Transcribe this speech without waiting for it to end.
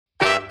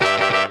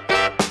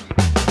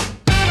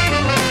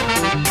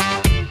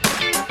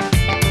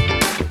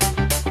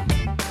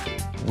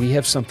we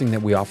have something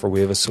that we offer.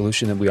 We have a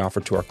solution that we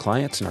offer to our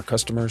clients and our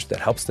customers that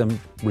helps them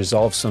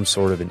resolve some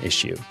sort of an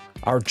issue.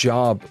 Our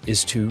job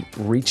is to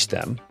reach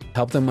them,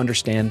 help them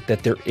understand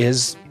that there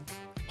is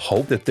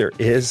hope, that there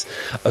is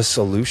a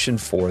solution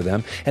for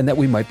them, and that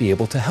we might be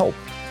able to help.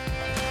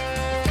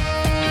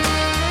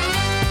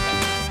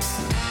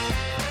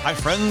 Hi,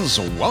 friends.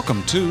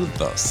 Welcome to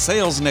the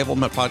Sales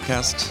Enablement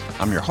Podcast.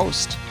 I'm your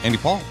host, Andy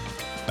Paul.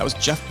 That was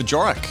Jeff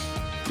Bajorek.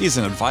 He's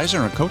an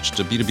advisor and a coach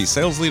to B2B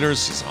sales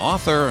leaders. He's an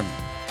author and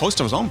host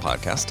of his own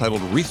podcast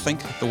titled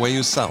Rethink the Way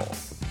You Sell.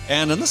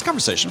 And in this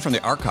conversation from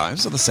the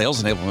archives of the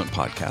Sales Enablement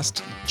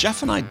Podcast,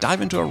 Jeff and I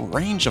dive into a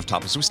range of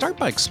topics. We start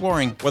by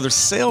exploring whether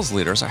sales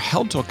leaders are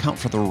held to account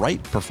for the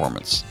right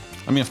performance.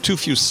 I mean, if too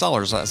few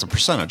sellers as a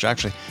percentage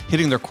actually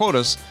hitting their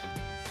quotas,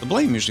 the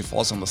blame usually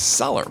falls on the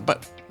seller.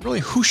 But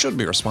really, who should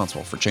be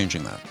responsible for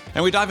changing that?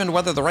 And we dive into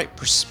whether the right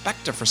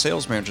perspective for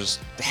sales managers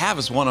to have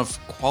is one of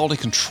quality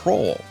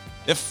control.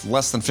 If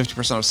less than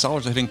 50% of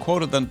sellers are hitting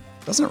quota, then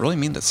doesn't it really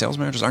mean that sales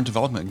managers aren't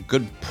developing a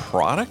good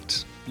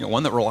product?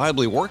 One that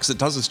reliably works, that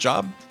does its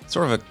job?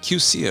 Sort of a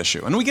QC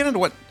issue. And we get into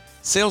what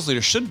sales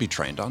leaders should be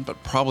trained on,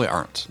 but probably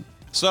aren't.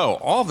 So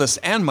all this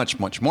and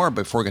much, much more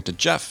before we get to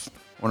Jeff,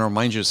 I want to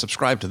remind you to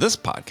subscribe to this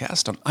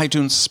podcast on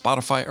iTunes,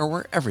 Spotify, or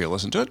wherever you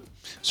listen to it.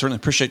 Certainly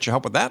appreciate your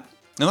help with that.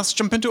 And let's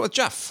jump into it with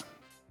Jeff.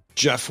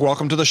 Jeff,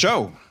 welcome to the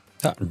show.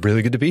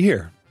 Really good to be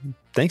here.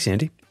 Thanks,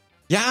 Andy.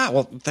 Yeah,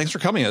 well, thanks for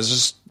coming.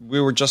 We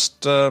were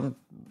just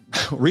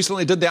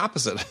recently did the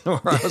opposite, where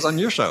I was on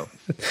your show.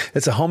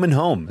 It's a home and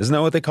home. Isn't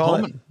that what they call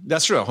it?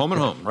 That's true. Home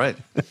and home, right.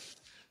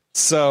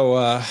 So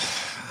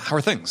how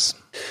are things?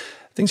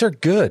 Things are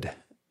good.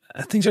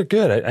 Things are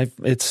good.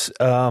 It's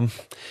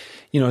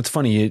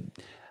funny.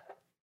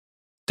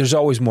 There's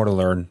always more to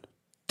learn.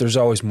 There's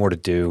always more to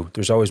do.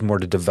 There's always more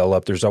to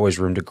develop. There's always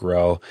room to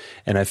grow.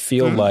 And I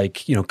feel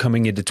like,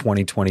 coming into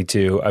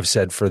 2022, I've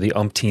said for the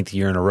umpteenth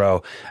year in a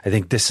row, I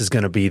think this is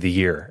going to be the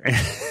year.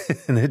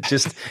 And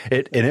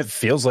it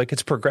feels like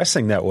it's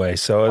progressing that way.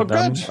 So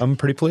I'm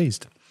pretty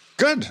pleased.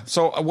 Good.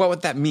 So what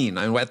would that mean?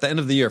 At the end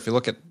of the year, if you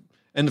look at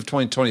end of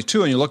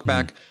 2022 and you look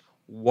back,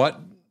 what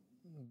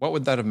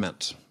would that have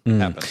meant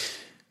happen?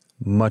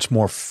 Much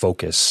more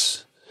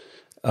focus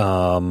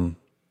in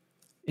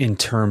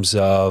terms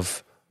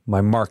of my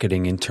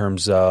marketing, in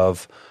terms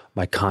of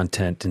my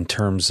content, in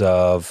terms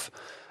of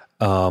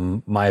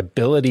my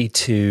ability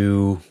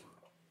to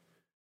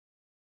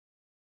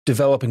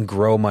develop and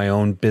grow my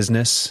own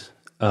business.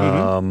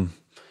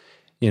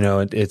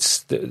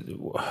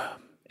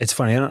 It's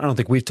funny. I don't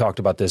think we've talked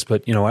about this,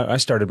 but I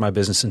started my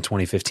business in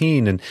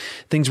 2015, and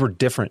things were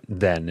different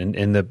then.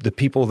 And the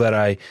people that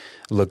I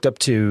looked up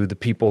to, the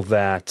people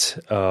that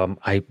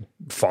I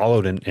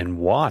followed and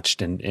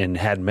watched and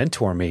had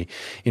mentor me,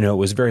 it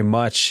was very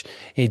much,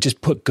 hey,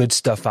 just put good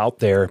stuff out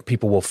there.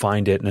 People will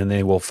find it, and then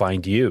they will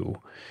find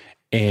you.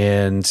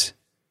 And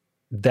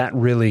that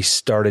really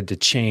started to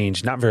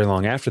change not very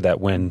long after that,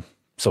 when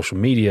social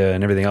media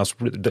and everything else,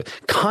 the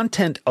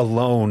content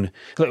alone,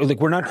 like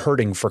we're not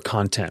hurting for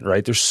content,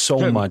 right? There's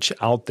so much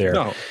out there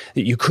that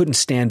you couldn't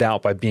stand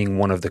out by being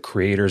one of the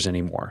creators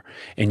anymore.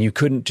 And you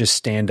couldn't just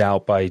stand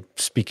out by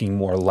speaking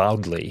more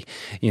loudly,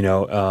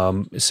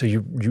 so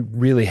you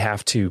really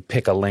have to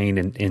pick a lane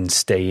and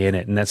stay in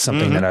it. And that's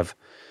something that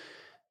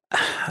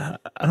I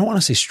don't want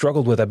to say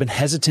struggled with. I've been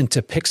hesitant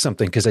to pick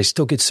something because I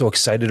still get so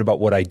excited about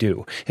what I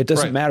do. It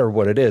doesn't matter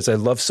what it is. I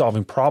love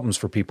solving problems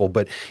for people,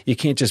 but you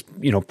can't just,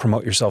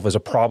 promote yourself as a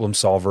problem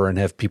solver and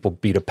have people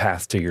beat a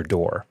path to your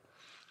door.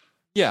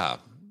 Yeah.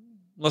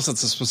 Unless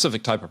it's a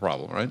specific type of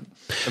problem, right?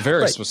 A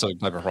very specific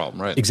type of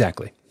problem, right?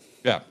 Exactly.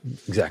 Yeah.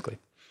 Exactly.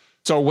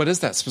 So what is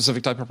that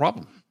specific type of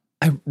problem?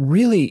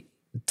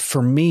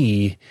 For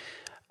me,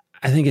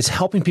 I think it's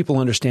helping people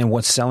understand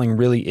what selling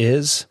really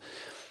is.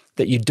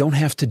 That you don't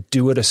have to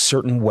do it a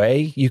certain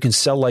way. You can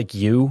sell like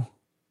you.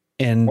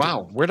 And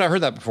wow, where did I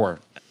heard that before?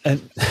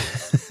 And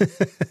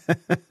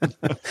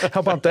how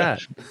about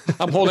that?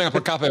 I'm holding up a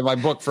copy of my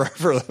book for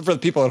the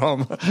people at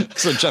home,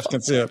 so Jeff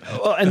can see it.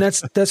 Well, and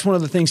that's one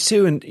of the things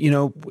too. And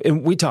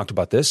and we talked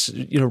about this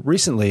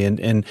recently,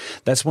 and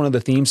that's one of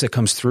the themes that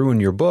comes through in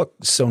your book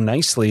so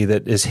nicely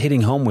that is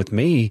hitting home with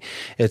me.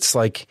 It's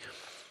like,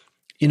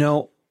 you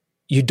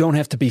don't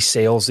have to be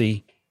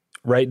salesy.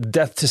 Right?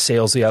 Death to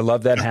salesy. I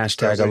love that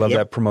hashtag. I love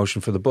that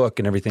promotion for the book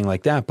and everything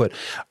like that. But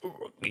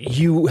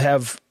you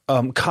have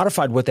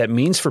codified what that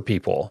means for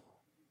people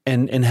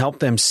and help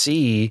them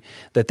see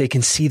that they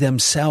can see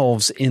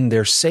themselves in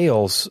their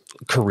sales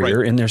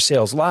career, in their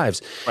sales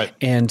lives. Right.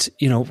 And,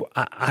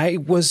 I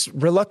was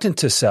reluctant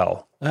to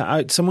sell.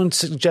 Someone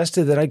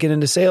suggested that I get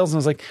into sales, and I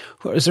was like,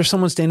 is there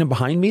someone standing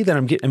behind me that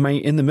am I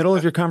in the middle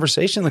of your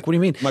conversation? Like, what do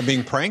you mean? Am I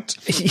being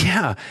pranked?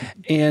 Yeah.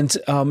 And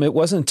it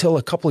wasn't until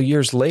a couple of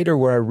years later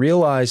where I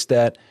realized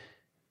that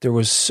there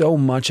was so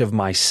much of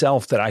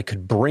myself that I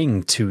could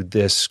bring to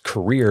this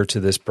career, to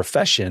this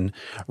profession,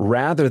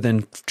 rather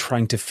than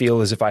trying to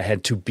feel as if I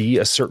had to be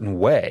a certain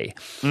way.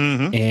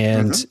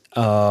 And,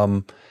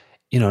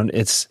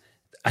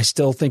 I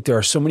still think there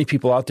are so many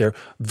people out there,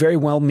 very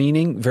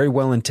well-meaning, very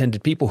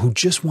well-intended people who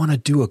just want to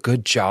do a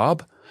good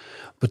job,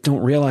 but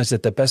don't realize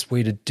that the best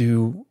way to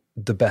do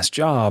the best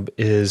job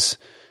is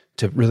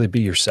to really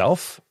be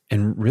yourself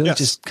and really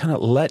just kind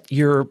of let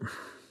your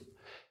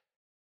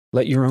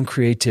own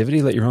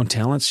creativity, let your own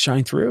talents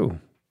shine through.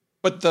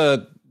 But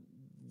the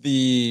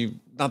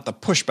not the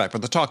pushback,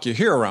 but the talk you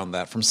hear around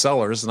that from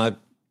sellers, and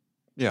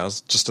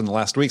it's just in the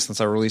last week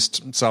since I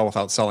released Sell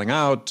Without Selling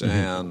Out,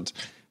 and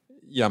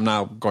I'm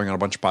now going on a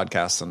bunch of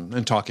podcasts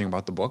and talking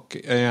about the book,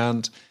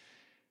 and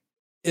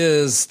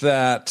is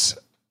that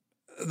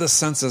the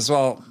sense is,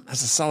 well,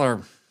 as a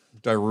seller,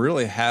 do I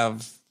really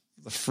have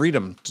the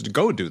freedom to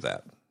go do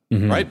that?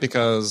 Right?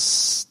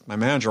 Because my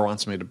manager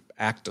wants me to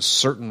act a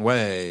certain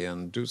way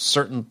and do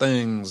certain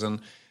things. And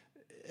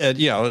part of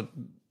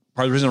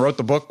the reason I wrote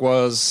the book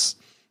was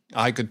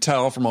I could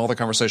tell from all the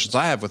conversations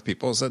I have with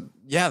people is that,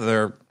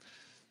 they're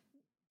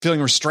feeling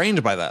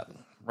restrained by that,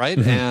 right?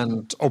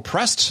 And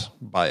oppressed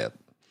by it,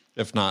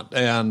 if not.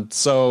 And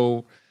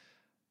so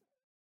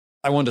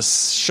I wanted to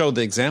show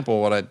the example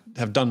of what I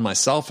have done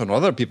myself and what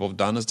other people have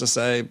done is to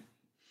say,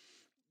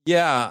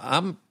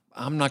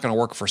 I'm not going to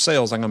work for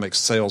sales. I'm going to make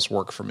sales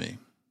work for me.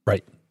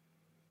 Right.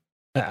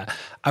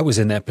 I was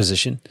in that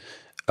position.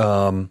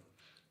 And,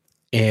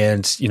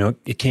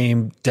 it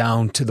came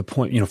down to the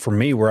point, for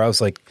me where I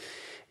was like,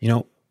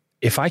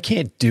 if I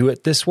can't do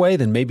it this way,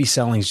 then maybe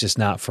selling is just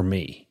not for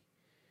me.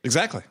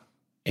 Exactly.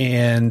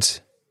 And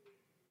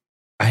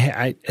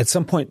I at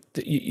some point,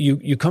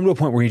 you come to a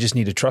point where you just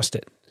need to trust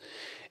it.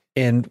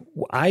 And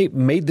I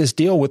made this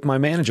deal with my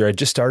manager. I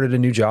just started a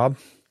new job.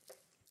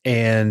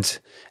 And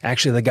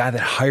actually the guy that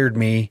hired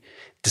me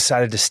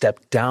decided to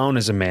step down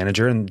as a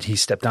manager, and he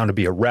stepped down to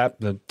be a rep.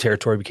 The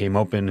territory became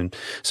open. And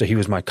so he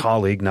was my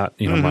colleague, not,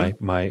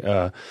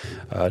 my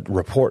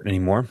report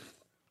anymore.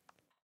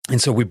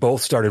 And so we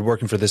both started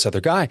working for this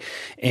other guy.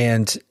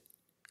 And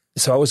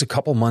so I was a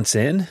couple months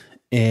in,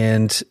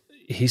 and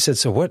he said,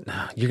 so what,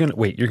 you're going to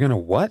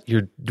what?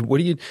 What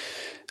are you? And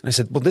I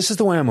said, well, this is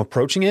the way I'm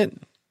approaching it.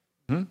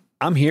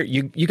 I'm here.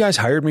 You guys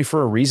hired me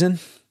for a reason.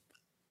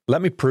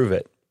 Let me prove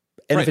it.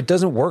 And if it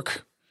doesn't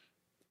work,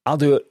 I'll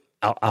do it.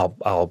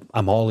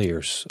 I'm all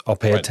ears. I'll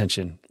pay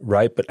attention.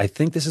 Right. But I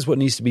think this is what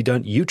needs to be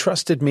done. You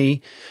trusted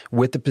me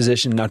with the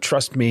position. Now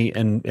trust me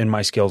and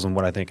my skills and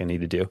what I think I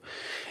need to do.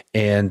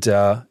 And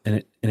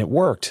it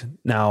worked.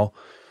 Now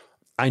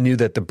I knew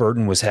that the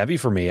burden was heavy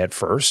for me at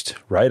first.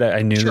 Right.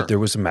 I knew that there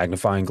was a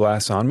magnifying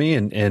glass on me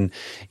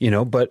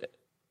but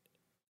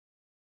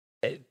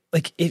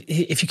like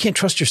if you can't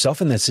trust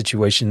yourself in that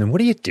situation, then what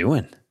are you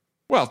doing?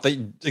 Well,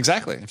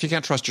 exactly. If you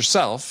can't trust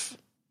yourself,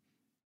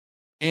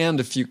 and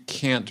if you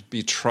can't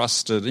be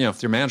trusted,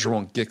 if your manager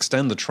won't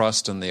extend the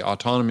trust and the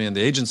autonomy and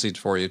the agency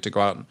for you to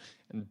go out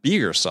and be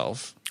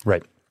yourself,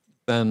 right?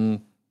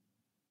 Then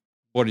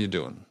what are you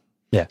doing?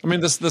 Yeah. I mean,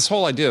 this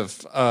whole idea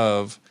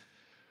of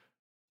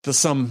that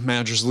some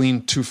managers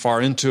lean too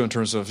far into in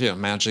terms of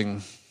managing.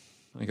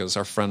 I think it was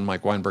our friend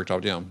Mike Weinberg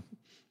talked,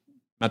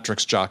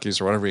 metrics jockeys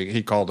or whatever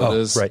he called it.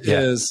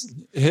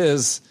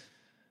 His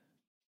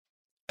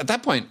at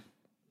that point,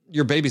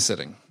 you're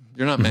babysitting.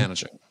 You're not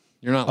managing.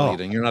 You're not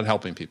leading. You're not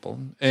helping people.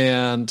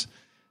 And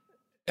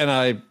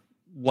I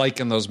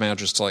liken those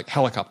managers to like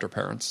helicopter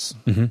parents.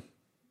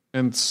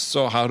 And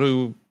so how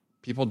do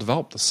people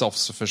develop the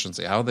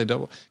self-sufficiency? How do they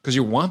develop? Because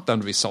you want them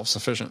to be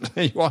self-sufficient.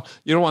 You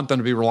don't want them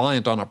to be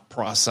reliant on a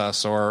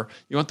process, or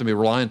you want them to be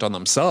reliant on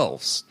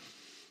themselves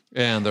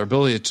and their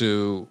ability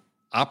to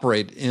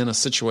operate in a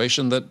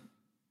situation that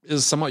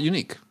is somewhat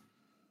unique.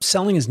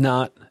 Selling is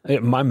not,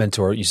 my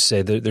mentor used to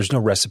say there's no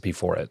recipe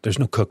for it. There's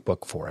no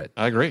cookbook for it.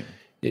 I agree.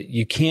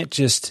 You can't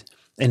just,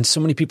 and so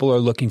many people are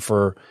looking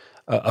for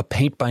a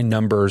paint by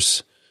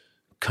numbers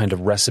kind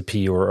of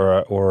recipe or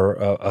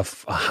a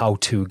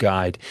how-to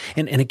guide.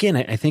 And again,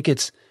 I think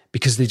it's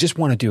because they just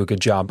want to do a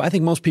good job. I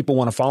think most people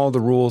want to follow the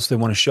rules. They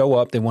want to show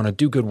up. They want to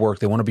do good work.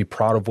 They want to be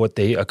proud of what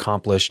they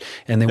accomplish,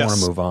 and they want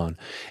to move on.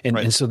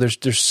 And so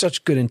there's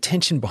such good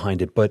intention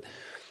behind it, but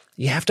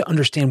you have to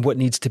understand what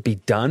needs to be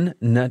done,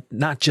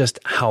 not just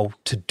how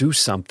to do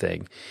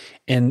something.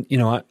 And,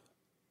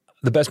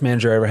 the best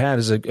manager I ever had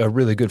is a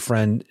really good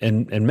friend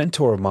and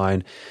mentor of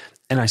mine.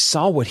 And I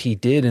saw what he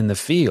did in the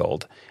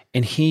field,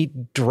 and he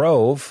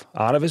drove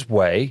out of his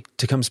way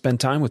to come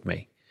spend time with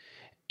me.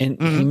 And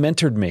he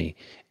mentored me,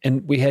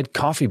 and we had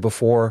coffee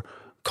before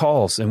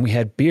calls, and we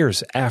had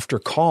beers after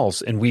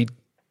calls, and we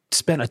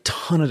spent a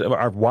ton of,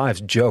 our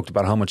wives joked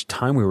about how much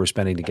time we were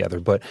spending together,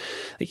 but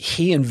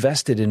he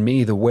invested in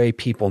me the way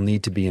people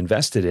need to be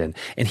invested in.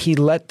 And he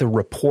let the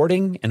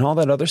reporting and all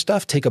that other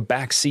stuff take a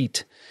back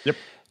seat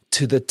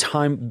to the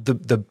time,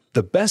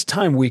 the best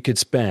time we could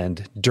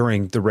spend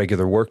during the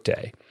regular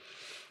workday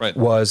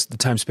was the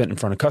time spent in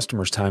front of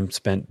customers, time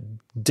spent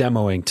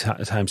demoing,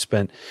 time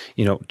spent,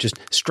 just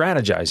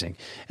strategizing.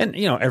 And,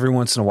 every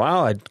once in a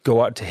while I'd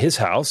go out to his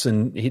house,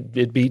 and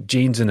it'd be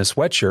jeans and a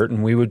sweatshirt,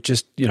 and we would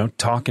just,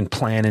 talk and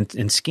plan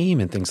and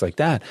scheme and things like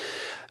that.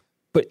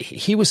 But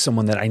he was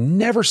someone that I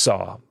never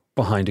saw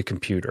behind a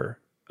computer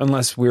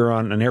unless we were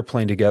on an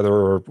airplane together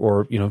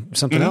or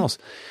something else.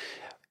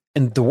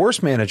 And the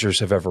worst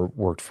managers I've ever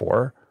worked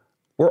for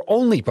or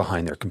only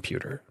behind their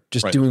computer,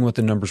 just Right. doing what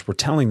the numbers were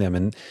telling them.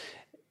 And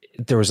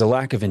there was a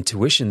lack of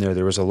intuition there.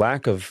 There was a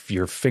lack of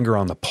your finger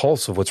on the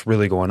pulse of what's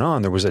really going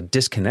on. There was a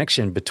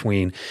disconnection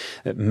between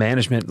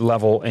management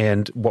level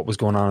and what was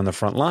going on the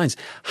front lines.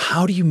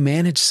 How do you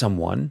manage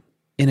someone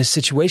in a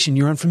situation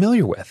you're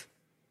unfamiliar with?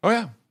 Oh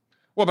yeah.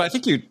 Well, but I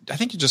think you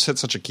just hit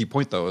such a key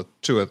point though,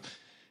 to it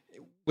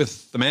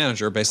with the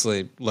manager,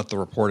 basically let the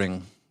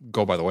reporting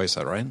go by the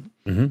wayside, right?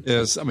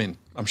 Is, I mean,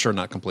 I'm sure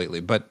not completely,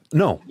 but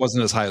No.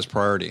 wasn't as high as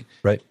priority.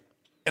 Right.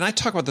 And I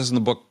talk about this in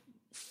the book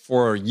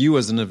for you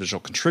as an individual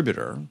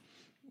contributor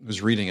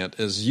who's reading it,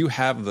 is you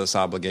have this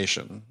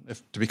obligation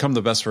to become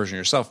the best version of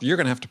yourself. You're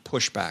going to have to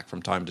push back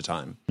from time to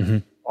time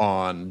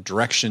on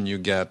direction you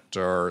get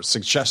or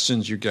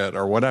suggestions you get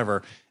or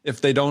whatever,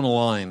 if they don't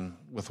align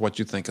with what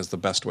you think is the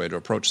best way to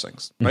approach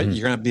things, right?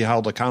 You're going to be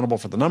held accountable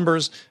for the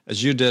numbers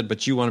as you did,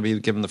 but you want to be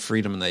given the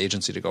freedom and the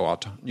agency to go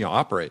out to,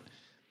 operate.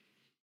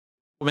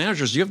 Well,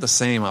 managers, you have the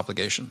same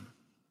obligation.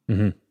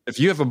 If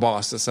you have a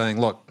boss that's saying,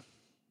 look,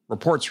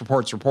 reports,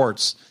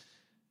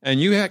 and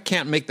you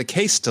can't make the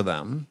case to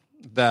them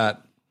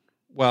that,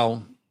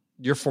 well,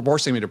 you're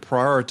forcing me to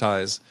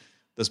prioritize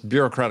this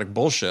bureaucratic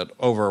bullshit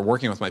over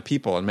working with my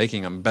people and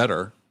making them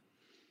better,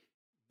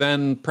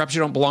 then perhaps you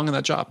don't belong in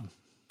that job.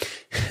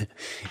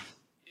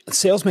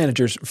 Sales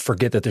managers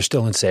forget that they're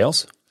still in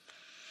sales.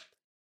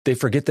 They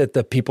forget that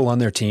the people on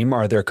their team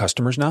are their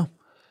customers now.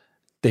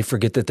 They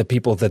forget that the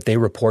people that they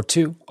report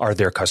to are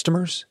their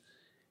customers.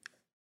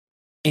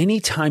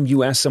 Anytime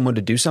you ask someone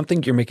to do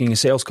something, you're making a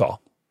sales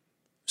call.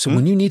 So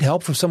when you need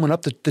help from someone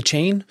up the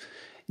chain,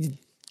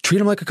 treat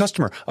them like a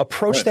customer.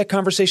 Approach that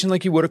conversation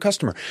like you would a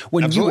customer.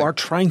 When you are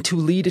trying to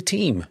lead a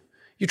team,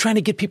 you're trying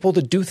to get people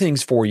to do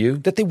things for you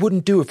that they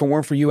wouldn't do if it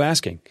weren't for you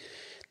asking.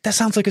 That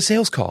sounds like a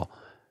sales call.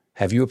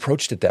 Have you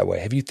approached it that way?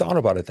 Have you thought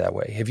about it that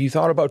way? Have you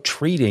thought about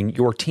treating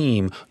your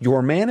team,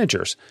 your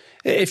managers?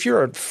 If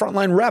you're a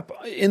frontline rep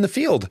in the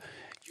field,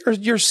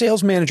 your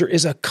sales manager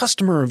is a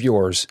customer of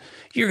yours.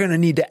 You're going to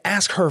need to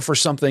ask her for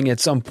something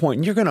at some point,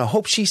 and you're going to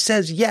hope she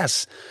says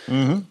yes.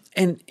 And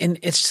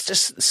it's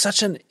just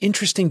such an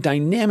interesting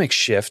dynamic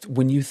shift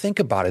when you think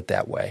about it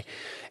that way.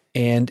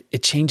 And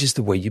it changes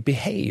the way you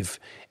behave,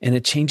 and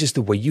it changes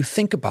the way you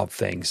think about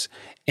things.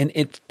 And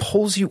it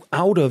pulls you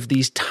out of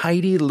these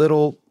tidy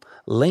little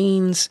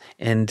lanes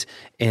and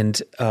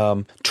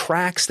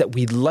tracks that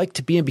we'd like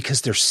to be in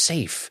because they're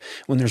safe.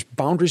 When there's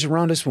boundaries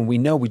around us, when we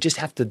know we just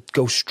have to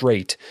go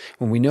straight,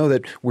 when we know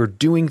that we're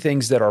doing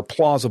things that are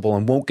plausible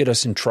and won't get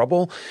us in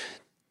trouble,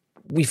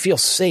 we feel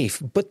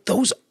safe. But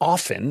those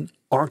often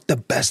aren't the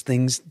best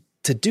things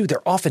to do.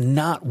 They're often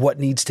not what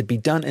needs to be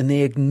done, and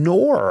they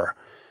ignore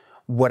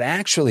what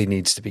actually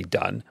needs to be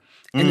done.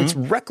 And it's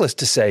reckless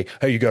to say,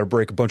 hey, you got to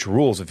break a bunch of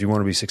rules if you want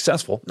to be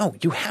successful. No,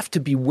 you have to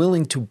be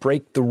willing to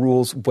break the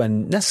rules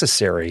when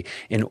necessary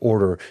in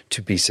order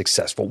to be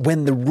successful,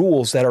 when the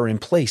rules that are in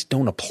place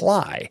don't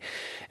apply.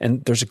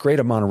 And there's a great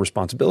amount of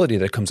responsibility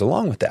that comes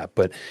along with that.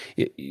 But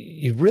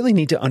you really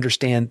need to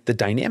understand the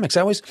dynamics.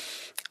 I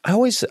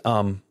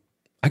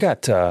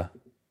got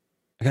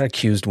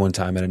accused one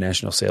time at a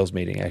national sales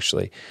meeting,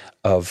 actually,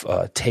 of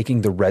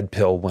taking the red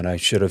pill when I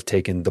should have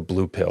taken the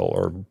blue pill,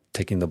 or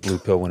taking the blue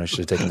pill when I should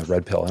have taken the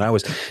red pill. And I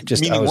was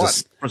just, Meaning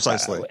what?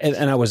 Precisely.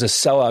 And I was a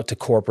sellout to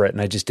corporate,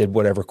 and I just did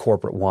whatever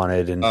corporate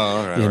wanted. And,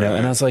 and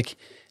I was like,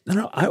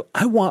 no,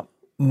 I want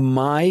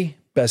my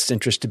best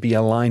interest to be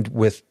aligned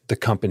with the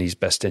company's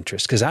best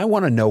interest, because I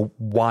want to know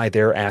why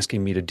they're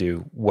asking me to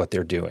do what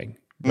they're doing.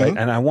 Right.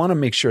 And I want to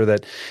make sure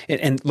that,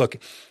 and look,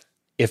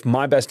 if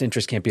my best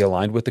interest can't be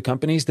aligned with the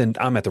company's, then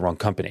I'm at the wrong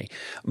company.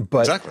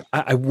 But exactly.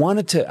 I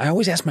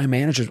always asked my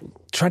managers,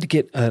 try to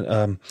get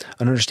an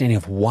understanding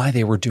of why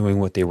they were doing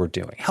what they were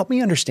doing. Help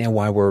me understand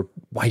why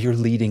you're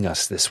leading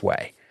us this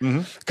way.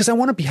 Because I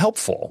want to be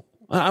helpful.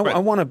 I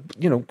want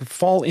to,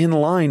 fall in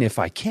line if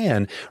I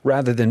can,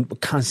 rather than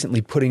constantly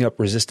putting up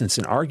resistance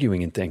and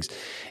arguing and things.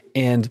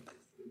 And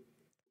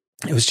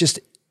it was just,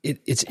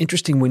 it's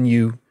interesting when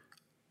you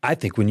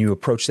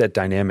approach that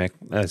dynamic,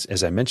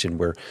 as I mentioned,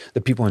 where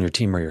the people on your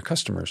team are your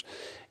customers,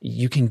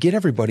 you can get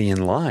everybody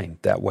in line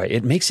that way.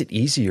 It makes it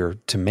easier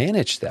to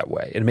manage that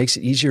way. It makes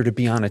it easier to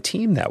be on a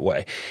team that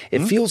way.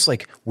 It feels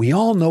like we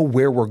all know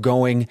where we're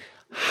going,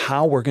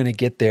 how we're going to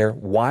get there,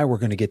 why we're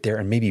going to get there,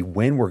 and maybe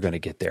when we're going to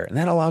get there. And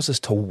that allows us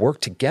to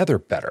work together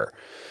better,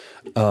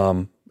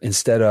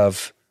 instead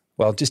of,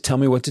 well, just tell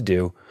me what to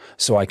do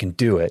so I can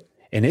do it.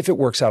 And if it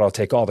works out, I'll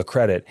take all the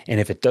credit. And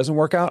if it doesn't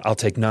work out, I'll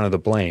take none of the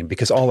blame,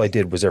 because all I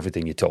did was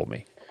everything you told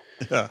me.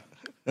 Yeah.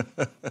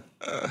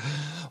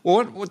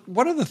 Well,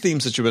 what are the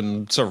themes that you've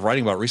been sort of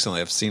writing about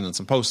recently? I've seen in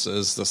some posts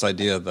is this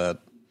idea that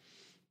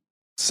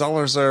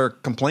sellers are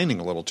complaining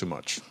a little too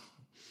much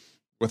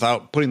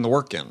without putting the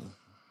work in.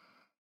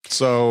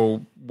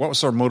 So what was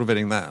sort of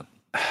motivating that?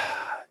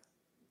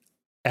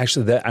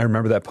 Actually, I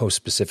remember that post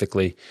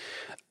specifically.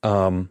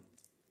 I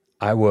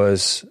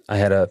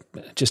had a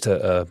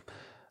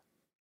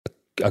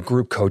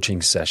group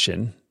coaching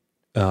session.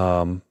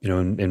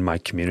 In my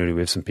community,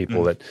 we have some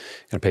people that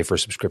kind of pay for a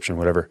subscription or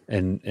whatever.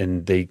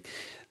 And they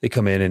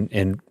come in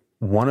and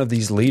one of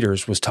these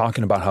leaders was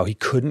talking about how he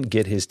couldn't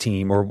get his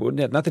team, or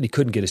not that he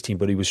couldn't get his team,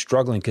 but he was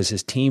struggling because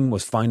his team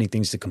was finding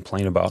things to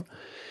complain about.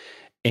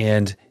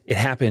 And it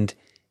happened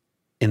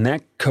in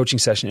that coaching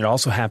session. It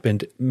also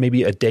happened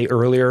maybe a day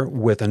earlier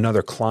with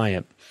another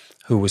client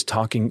who was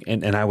talking,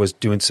 and I was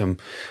doing some,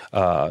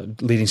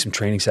 leading some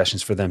training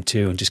sessions for them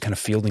too, and just kind of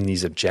fielding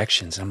these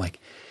objections. And I'm like,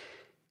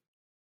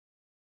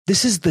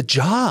 this is the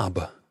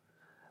job.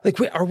 Like,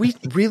 are we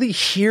really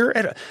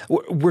here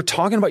we're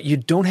talking about you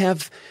don't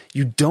have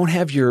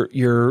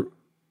your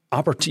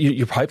opportunity,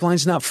 your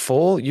pipeline's not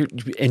full,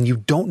 and you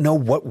don't know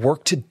what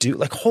work to do.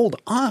 Like, hold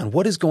on,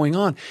 what is going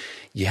on?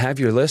 You have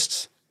your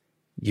lists,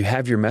 you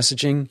have your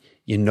messaging,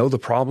 you know the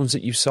problems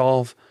that you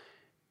solve,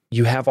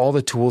 you have all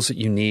the tools that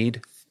you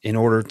need in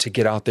order to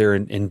get out there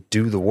and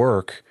do the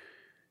work.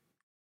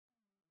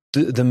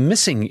 The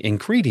missing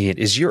ingredient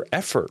is your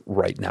effort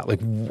right now.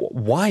 Like,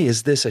 why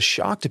is this a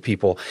shock to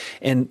people?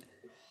 And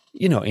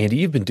you know, Andy,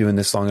 you've been doing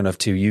this long enough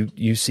too.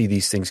 You see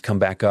these things come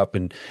back up,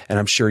 and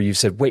I'm sure you've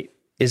said, wait,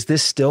 is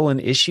this still an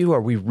issue? Are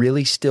we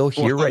really still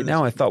here right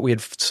now? I thought we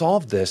had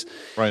solved this.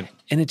 Right.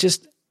 And it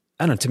just,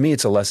 I don't know, to me,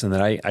 it's a lesson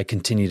that I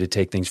continue to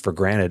take things for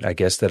granted, I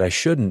guess, that I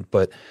shouldn't.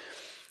 But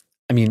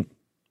I mean,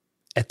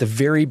 at the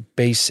very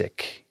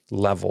basic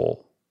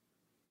level,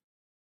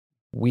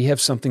 we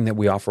have something that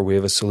we offer. We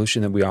have a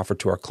solution that we offer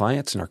to our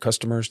clients and our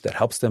customers that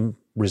helps them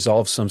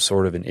resolve some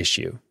sort of an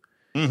issue.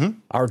 Mm-hmm.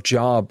 Our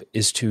job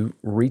is to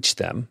reach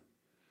them,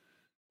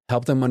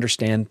 help them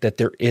understand that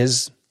there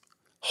is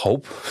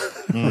hope,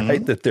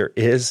 right? That there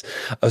is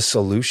a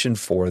solution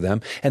for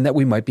them, and that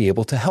we might be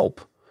able to help.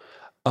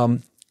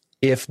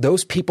 If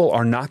those people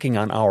are knocking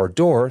on our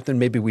door, then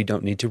maybe we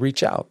don't need to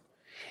reach out.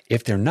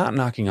 If they're not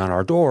knocking on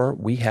our door,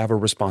 we have a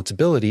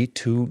responsibility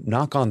to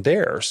knock on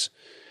theirs.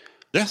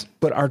 Yes.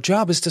 But our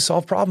job is to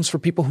solve problems for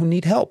people who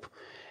need help.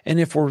 And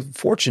if we're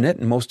fortunate,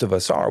 and most of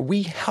us are,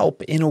 we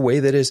help in a way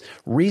that is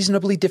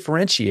reasonably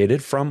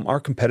differentiated from our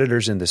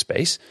competitors in the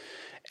space.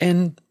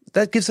 And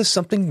that gives us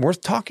something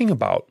worth talking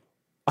about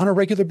on a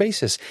regular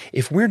basis.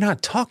 If we're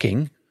not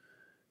talking,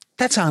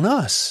 that's on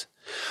us.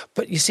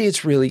 But you see,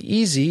 it's really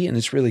easy and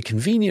it's really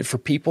convenient for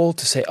people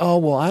to say, oh,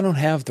 well, I don't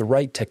have the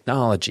right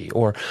technology,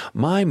 or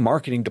my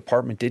marketing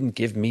department didn't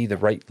give me the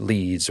right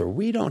leads, or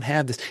we don't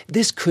have this.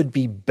 This could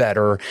be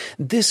better.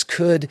 This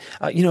could,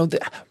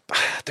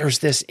 there's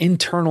this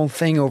internal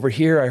thing over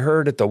here I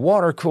heard at the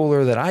water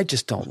cooler that I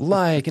just don't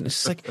like. And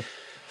it's like,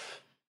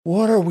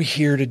 what are we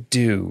here to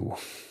do?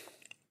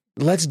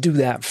 Let's do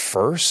that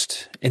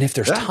first. And if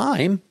there's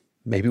time,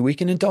 maybe we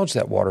can indulge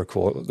that water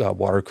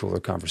cooler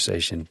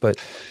conversation. But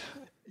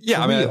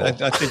yeah, I mean,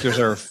 I think you're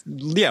sort of,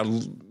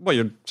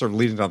 you're sort of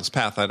leading down this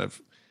path. I've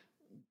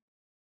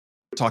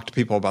talked to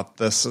people about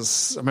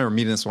this. I remember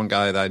meeting this one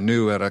guy that I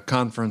knew at a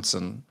conference,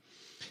 and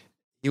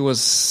he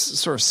was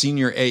sort of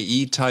senior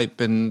AE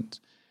type, and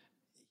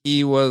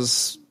he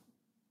was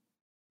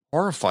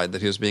horrified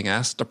that he was being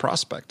asked to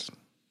prospect.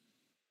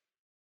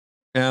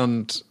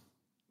 And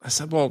I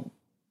said, well,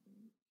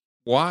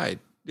 why?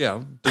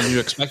 Yeah, did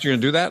you expect you're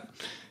going to do that?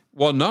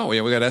 Well, no, we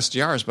got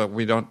SDRs, but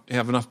we don't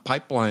have enough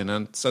pipeline.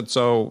 And said,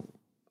 so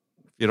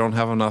if you don't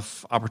have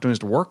enough opportunities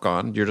to work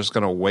on, you're just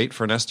going to wait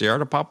for an SDR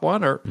to pop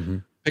one, or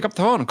pick up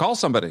the phone and call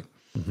somebody.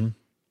 Mm-hmm.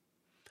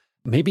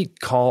 Maybe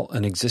call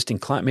an existing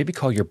client. Maybe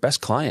call your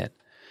best client.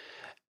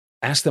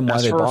 Ask them why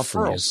they bought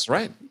from you.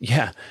 Right.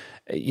 Yeah.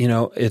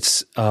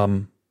 It's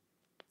when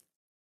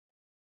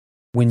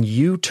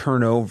you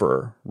turn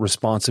over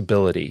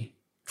responsibility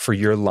for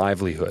your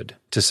livelihood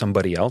to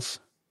somebody else,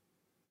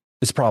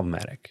 it's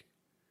problematic.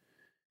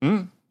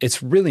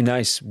 It's really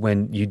nice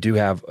when you do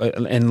have,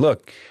 and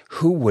look,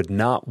 who would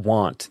not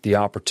want the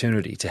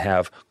opportunity to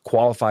have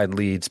qualified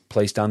leads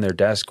placed on their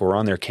desk or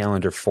on their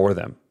calendar for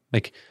them?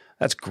 Like,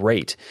 that's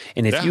great.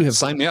 And if you have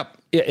sign me up.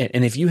 Yeah,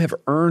 and if you have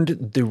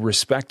earned the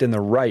respect and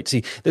the right,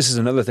 see, this is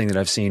another thing that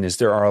I've seen is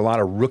there are a lot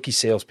of rookie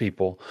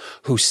salespeople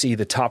who see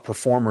the top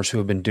performers who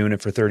have been doing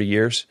it for 30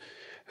 years,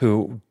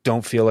 who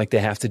don't feel like they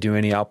have to do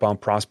any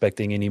outbound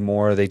prospecting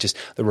anymore. The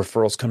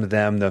referrals come to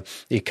them, the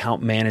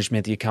account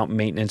management, the account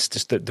maintenance,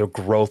 just the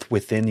growth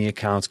within the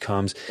accounts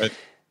comes. Right.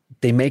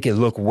 They make it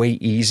look way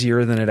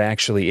easier than it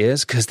actually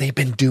is because they've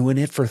been doing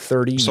it for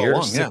 30 years. So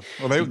long, yeah.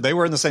 Well, they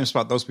were in the same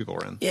spot those people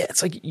were in. Yeah,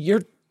 it's like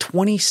you're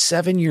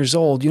 27 years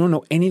old. You don't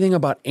know anything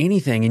about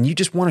anything, and you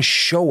just want to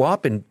show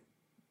up and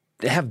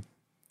have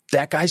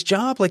that guy's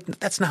job. Like,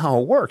 that's not how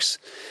it works.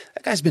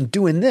 That guy's been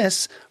doing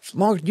this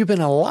longer than you've been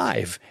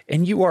alive,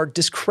 and you are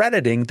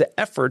discrediting the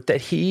effort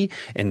that he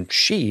and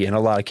she, in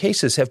a lot of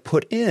cases, have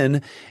put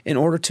in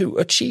order to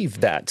achieve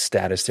that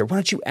status there. Why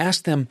don't you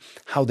ask them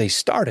how they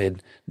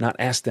started, not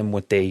ask them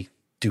what they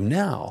do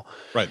now?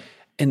 Right.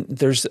 And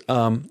there's,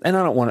 and I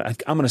don't want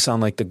to, I'm going to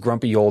sound like the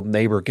grumpy old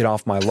neighbor, get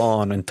off my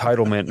lawn,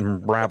 entitlement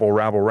and rabble,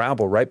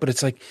 right? But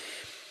it's like,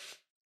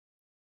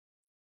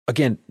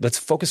 again, let's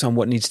focus on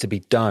what needs to be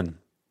done.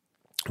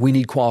 We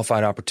need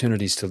qualified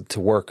opportunities to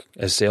work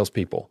as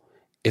salespeople.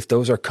 If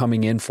those are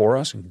coming in for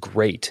us,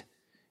 great.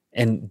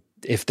 And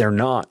if they're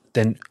not,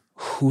 then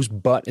whose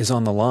butt is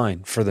on the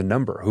line for the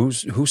number, who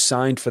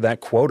signed for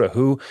that quota,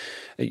 who,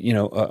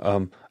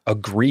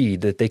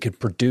 agreed that they could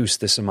produce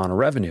this amount of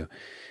revenue.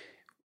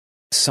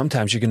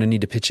 Sometimes you're going to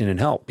need to pitch in and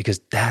help because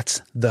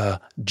that's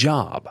the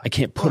job. I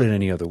can't put it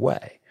any other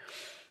way.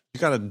 You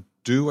got to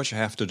do what you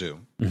have to do.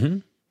 Mm-hmm.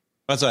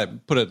 As I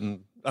put it,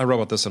 I wrote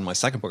about this in my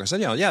second book. I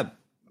said,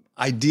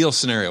 ideal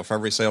scenario for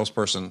every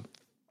salesperson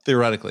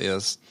theoretically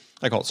is,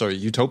 I call it sort of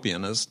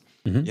utopian, is,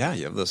 you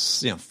have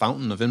this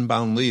fountain of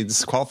inbound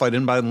leads, qualified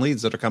inbound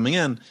leads that are coming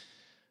in,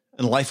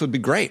 and life would be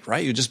great,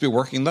 right? You'd just be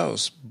working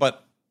those.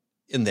 But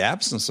in the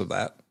absence of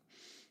that,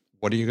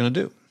 what are you going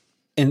to do?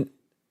 And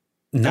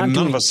none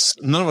of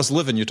us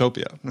live in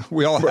utopia.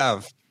 We all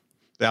have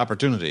the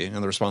opportunity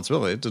and the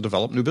responsibility to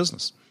develop new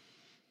business.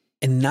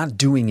 And not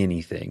doing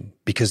anything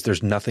because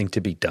there's nothing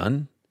to be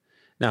done.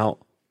 Now,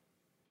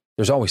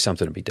 there's always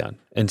something to be done.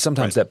 And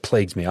sometimes that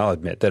plagues me. I'll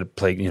admit that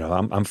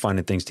I'm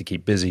finding things to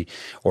keep busy,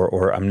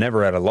 or I'm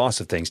never at a loss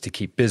of things to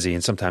keep busy.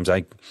 And sometimes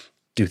I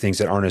do things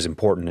that aren't as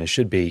important as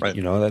should be.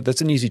 Right.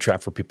 That's an easy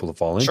trap for people to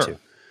fall into.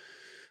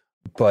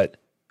 But,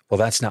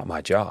 that's not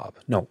my job.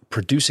 No,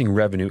 producing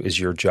revenue is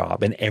your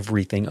job, and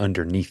everything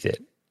underneath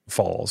it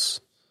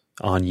falls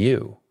on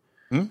you.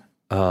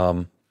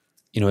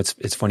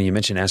 It's funny you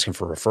mentioned asking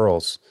for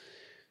referrals.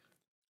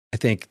 I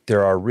think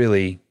there are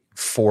really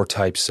four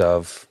types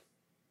of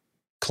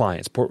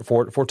clients,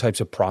 four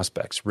types of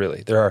prospects,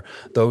 really. There are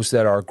those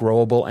that are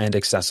growable and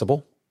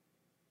accessible,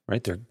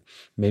 right?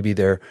 Maybe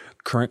they're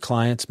current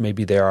clients,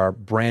 maybe they are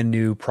brand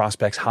new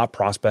prospects, hot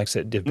prospects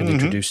that have been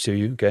introduced to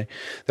you, okay?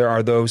 There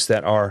are those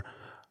that are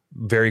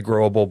very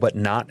growable but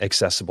not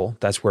accessible.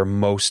 That's where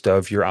most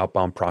of your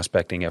outbound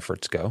prospecting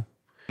efforts go.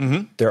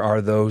 There are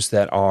those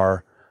that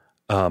are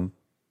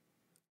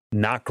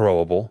not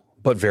growable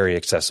but very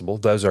accessible.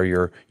 Those are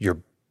your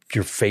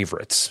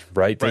favorites,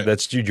 right?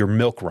 That's your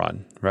milk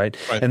run, right?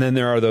 And then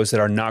there are those that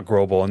are not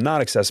growable and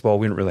not accessible.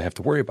 We don't really have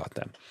to worry about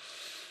them.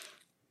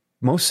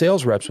 Most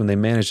sales reps, when they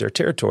manage their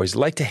territories,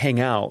 like to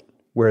hang out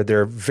where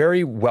they're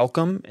very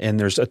welcome and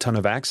there's a ton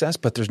of access,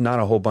 but there's not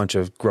a whole bunch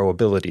of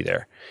growability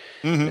there.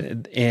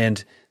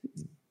 And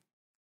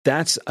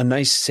that's a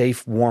nice,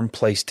 safe, warm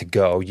place to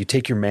go. You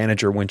take your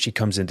manager when she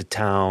comes into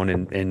town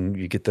and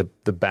you get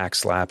the back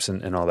slaps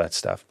and all that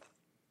stuff.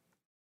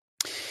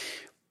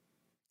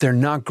 They're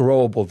not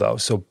growable though.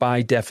 So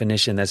by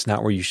definition, that's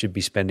not where you should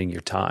be spending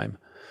your time.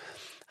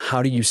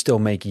 How do you still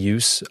make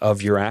use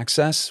of your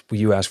access? Well,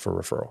 you ask for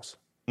referrals,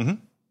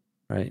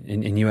 right?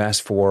 And you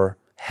ask for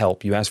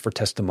help. You ask for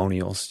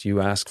testimonials. You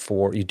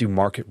do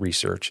market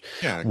research.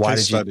 Yeah.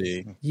 Case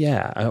study.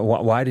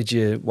 Why did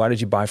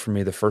you buy from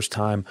me the first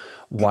time?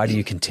 Why do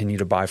you continue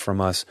to buy from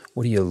us?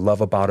 What do you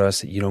love about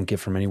us that you don't get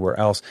from anywhere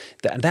else?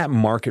 That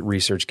market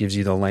research gives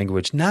you the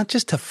language, not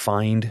just to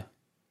find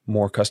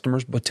more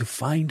customers, but to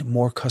find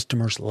more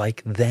customers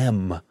like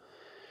them,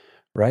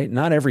 right?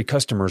 Not every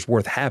customer is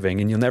worth having,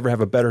 and you'll never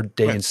have a better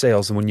day in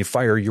sales than when you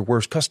fire your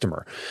worst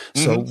customer.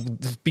 So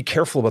be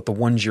careful about the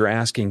ones you're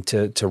asking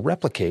to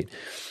replicate.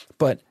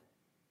 But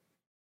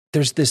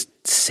there's this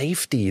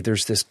safety,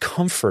 there's this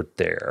comfort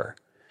there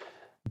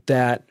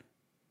that,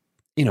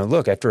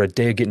 look, after a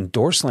day of getting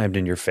door slammed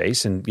in your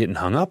face and getting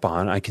hung up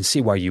on, I can see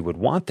why you would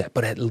want that,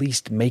 but at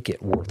least make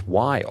it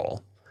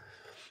worthwhile.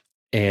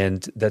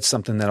 And that's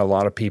something that a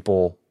lot of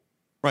people,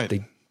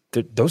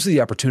 those are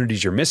the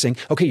opportunities you're missing.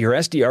 Okay, your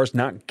SDR is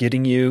not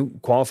getting you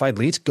qualified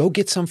leads. Go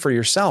get some for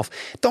yourself.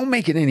 Don't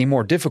make it any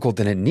more difficult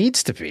than it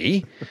needs to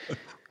be.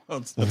 Well,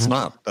 it's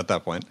not at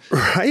that point.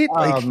 Right?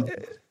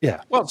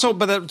 Well, so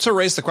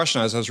raised the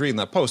question as I was reading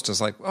that post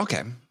is like,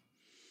 okay,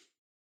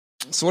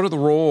 so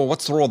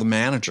what's the role of the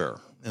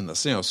manager in this?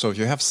 So if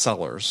you have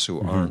sellers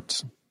who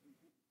aren't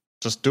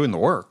just doing the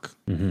work,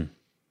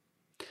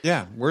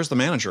 where's the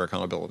manager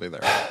accountability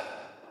there?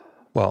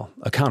 Well,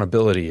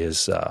 accountability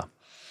is,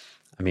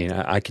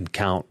 I can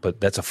count,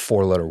 but that's a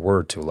 4-letter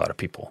word to a lot of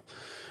people,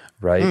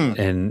 right?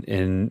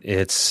 And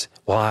it's,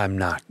 I'm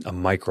not a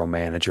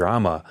micromanager.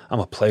 I'm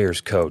a player's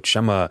coach.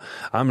 I'm just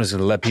going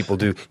to let people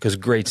do, because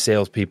great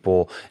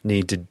salespeople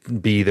need to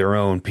be their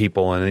own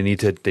people, and they need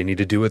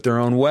to do it their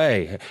own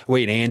way.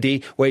 Wait,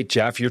 Andy,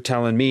 Jeff, you're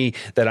telling me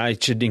that I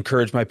should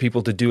encourage my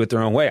people to do it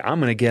their own way.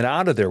 I'm going to get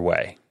out of their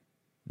way.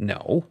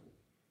 No.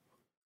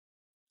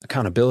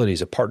 Accountability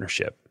is a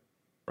partnership.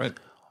 Right.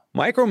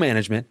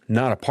 Micromanagement,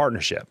 not a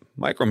partnership.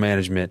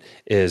 Micromanagement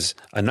is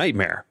a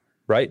nightmare,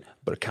 right?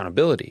 But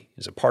accountability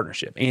is a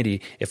partnership.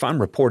 Andy, if I'm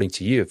reporting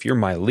to you, if you're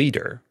my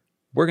leader,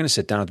 we're going to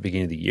sit down at the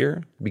beginning of the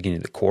year, beginning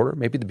of the quarter,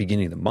 maybe the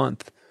beginning of the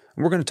month,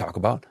 and we're going to talk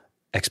about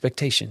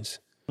expectations.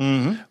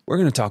 We're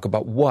going to talk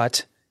about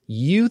what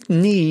you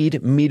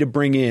need me to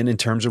bring in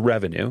terms of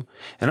revenue.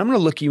 And I'm going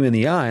to look you in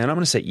the eye and I'm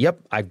going to say, yep,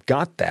 I've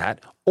got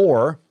that.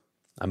 Or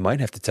I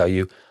might have to tell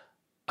you,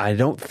 I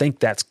don't think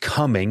that's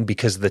coming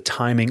because of the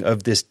timing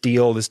of this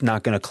deal. This is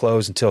not going to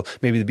close until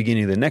maybe the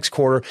beginning of the next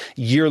quarter.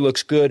 Year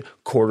looks good.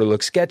 Quarter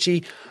looks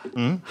sketchy.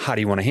 How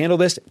do you want to handle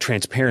this?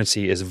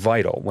 Transparency is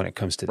vital when it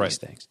comes to these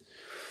things.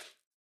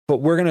 But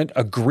we're going to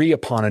agree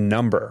upon a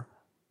number,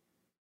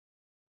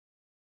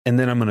 and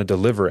then I'm going to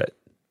deliver it.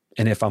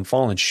 And if I'm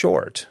falling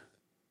short,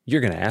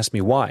 you're going to ask me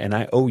why, and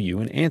I owe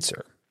you an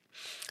answer.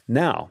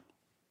 Now,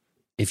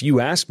 if you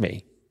ask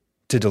me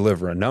to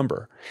deliver a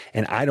number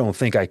and I don't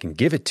think I can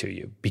give it to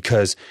you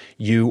because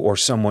you or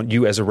someone,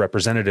 you as a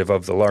representative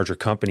of the larger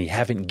company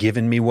haven't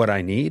given me what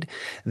I need,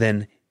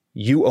 then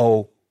you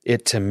owe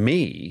it to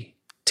me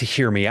to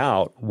hear me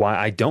out why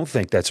I don't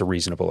think that's a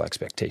reasonable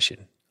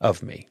expectation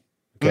of me.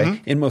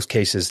 Okay. In most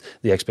cases,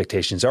 the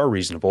expectations are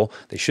reasonable.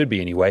 They should be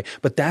anyway,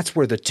 but that's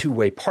where the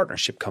two-way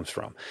partnership comes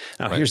from.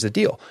 Now, here's the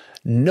deal.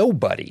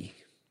 Nobody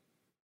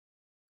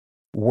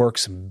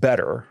works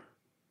better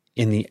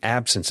in the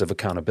absence of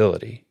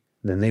accountability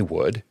than they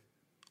would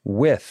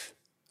with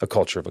a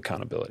culture of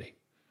accountability.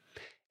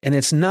 And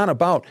it's not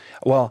about,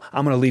 well,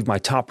 I'm going to leave my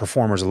top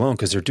performers alone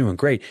because they're doing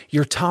great.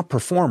 Your top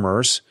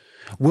performers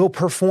will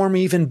perform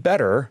even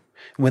better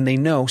when they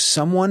know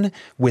someone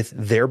with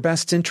their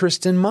best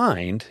interest in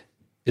mind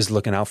is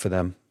looking out for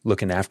them,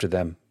 looking after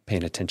them,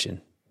 paying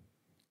attention.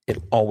 It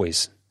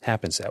always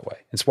happens that way.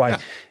 It's why,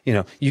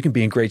 you can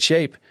be in great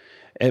shape,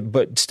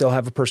 but still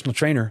have a personal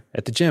trainer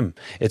at the gym.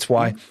 It's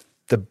why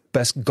the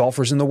best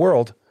golfers in the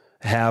world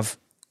have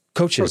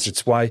coaches.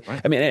 It's why,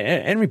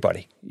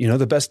 everybody,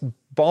 the best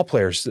ball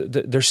players,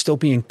 they're still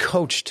being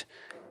coached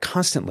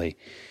constantly.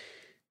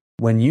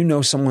 When you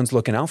know someone's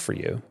looking out for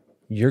you,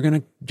 you're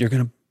going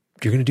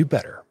to do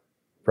better,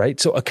 right?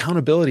 So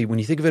accountability, when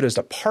you think of it as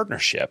a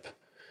partnership,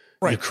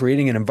 you're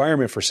creating an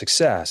environment for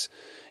success,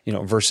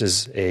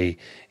 versus a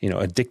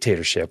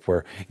dictatorship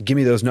where give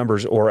me those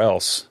numbers or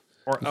else.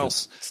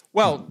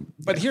 Well,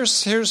 but here's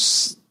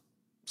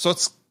so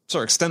let's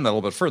sort of extend that a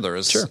little bit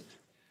further. Sure.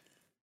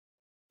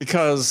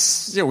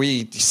 Because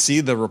we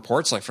see the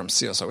reports like from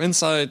CSO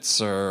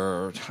Insights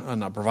or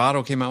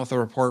Bravado came out with a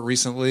report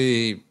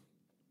recently.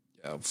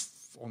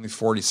 Only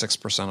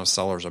 46% of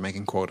sellers are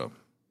making quota.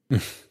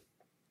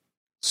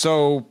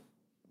 So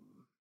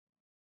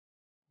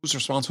who's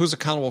responsible? Who's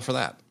accountable for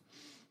that?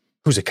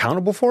 Who's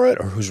accountable for it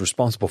or who's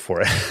responsible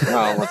for it?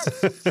 Well,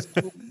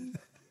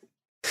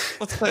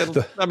 let's say,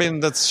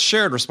 that's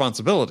shared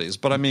responsibilities.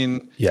 But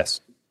yes,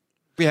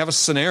 we have a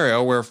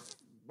scenario where,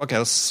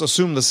 let's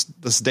assume this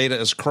data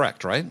is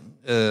correct, right?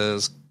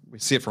 We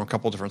see it from a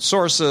couple of different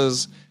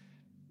sources.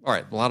 All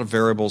right, a lot of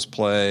variables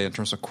play in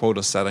terms of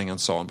quota setting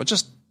and so on. But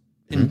just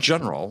in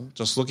general,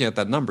 just looking at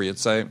that number, you'd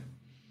say,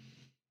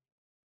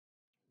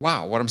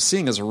 wow, what I'm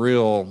seeing is a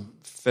real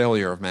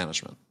failure of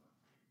management.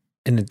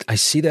 And I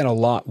see that a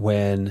lot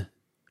when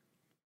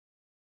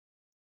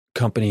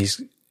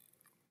companies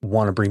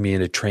want to bring me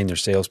in to train their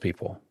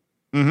salespeople.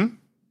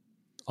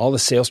 All the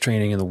sales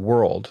training in the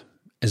world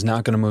is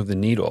not going to move the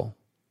needle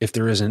if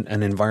there isn't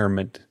an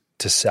environment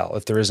to sell,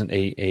 if there isn't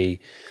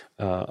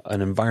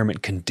an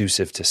environment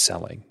conducive to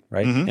selling,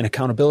 right? And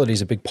accountability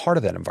is a big part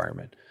of that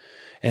environment.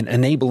 And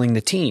enabling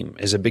the team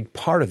is a big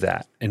part of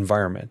that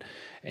environment.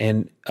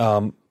 And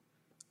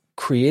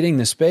creating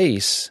the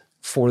space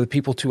for the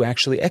people to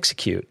actually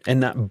execute and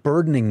not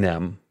burdening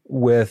them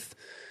with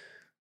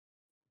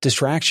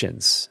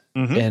distractions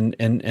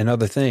and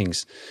other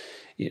things.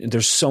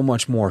 There's so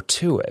much more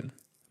to it.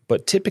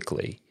 But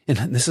typically,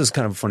 and this is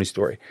kind of a funny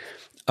story,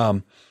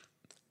 there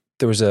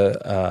was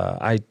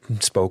I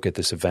spoke at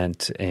this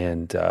event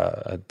and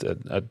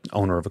an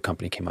owner of a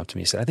company came up to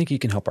me and said, I think you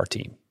can help our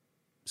team.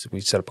 So we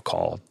set up a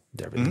call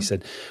and everything. He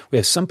said, we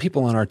have some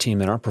people on our team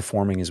that aren't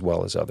performing as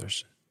well as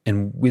others.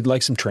 And we'd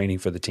like some training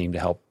for the team to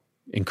help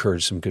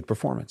encourage some good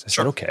performance. I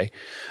said, okay.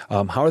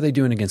 How are they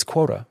doing against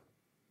quota?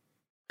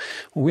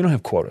 Well, we don't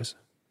have quotas.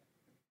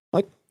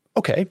 Like,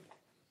 okay,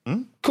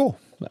 cool.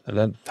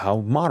 How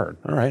modern.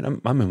 All right.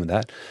 I'm in with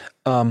that.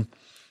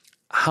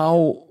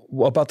 How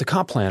about the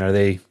comp plan? Are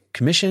they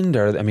commissioned?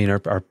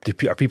 Are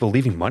people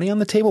leaving money on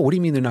the table? What do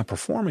you mean they're not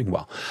performing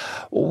well?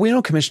 Well, we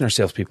don't commission our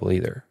salespeople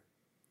either.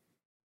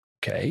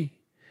 Okay.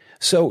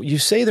 So you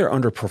say they're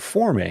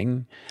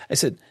underperforming. I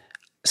said,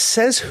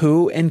 says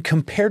who and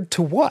compared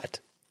to what?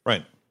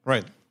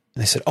 Right. And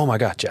they said, oh my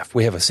God, Jeff,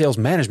 we have a sales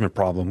management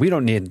problem. We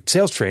don't need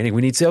sales training.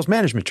 We need sales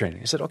management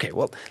training. I said, okay,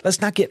 well,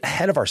 let's not get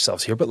ahead of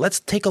ourselves here, but let's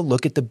take a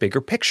look at the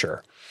bigger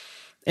picture.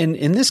 And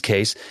in this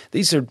case,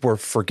 these were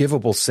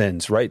forgivable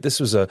sins, right? This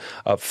was a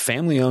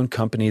family-owned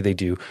company. They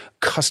do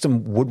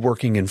custom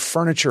woodworking and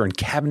furniture and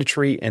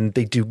cabinetry, and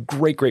they do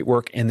great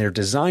work. And their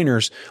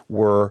designers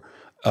were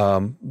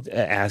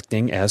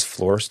acting as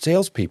floor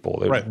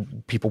salespeople.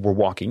 People were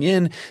walking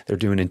in, they're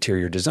doing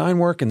interior design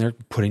work, and they're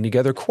putting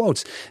together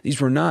quotes. These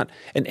were not,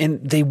 and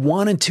they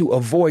wanted to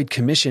avoid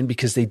commission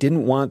because they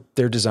didn't want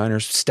their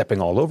designers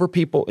stepping all over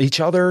each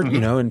other,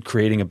 and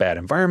creating a bad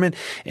environment.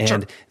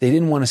 And they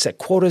didn't want to set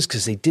quotas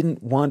because they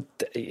didn't want,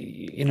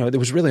 it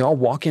was really all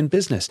walk-in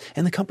business.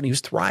 And the company was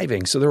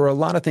thriving. So there were a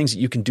lot of things that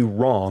you can do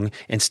wrong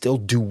and still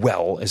do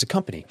well as a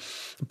company.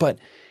 But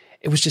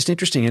it was just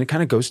interesting, and it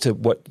kind of goes to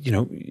what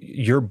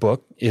your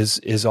book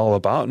is all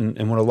about,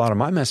 and what a lot of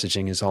my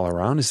messaging is all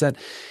around is that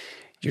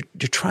you're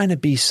trying to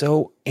be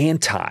so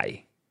anti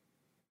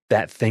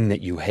that thing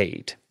that you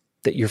hate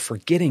that you're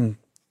forgetting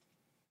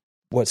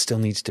what still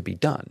needs to be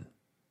done.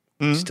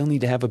 We still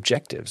need to have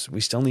objectives.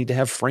 We still need to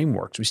have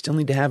frameworks. We still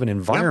need to have an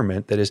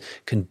environment that is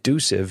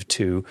conducive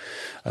to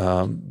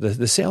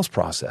the sales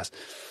process.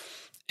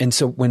 And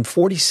so when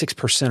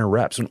 46% of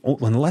reps,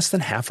 when less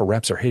than half of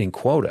reps are hitting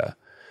quota,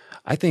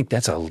 I think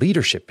that's a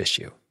leadership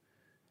issue.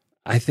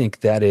 I think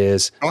that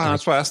is. Oh,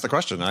 that's why I asked the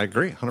question. I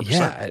agree, 100%.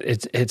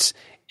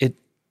 Yeah,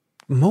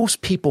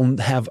 most people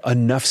have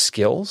enough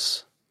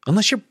skills,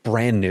 unless you're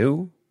brand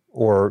new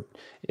or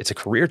it's a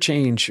career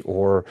change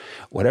or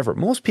whatever.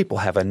 Most people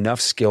have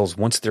enough skills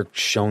once they're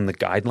shown the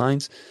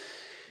guidelines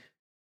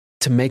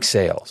to make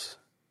sales.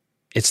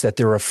 It's that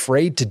they're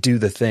afraid to do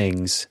the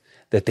things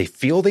that they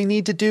feel they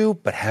need to do,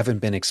 but haven't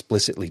been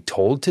explicitly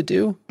told to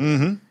do.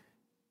 Mm-hmm.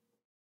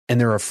 And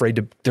they're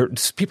afraid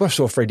people are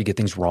so afraid to get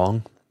things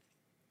wrong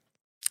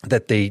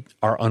that they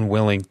are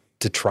unwilling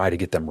to try to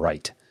get them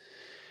right.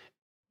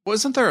 Well,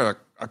 isn't there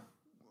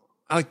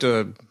I like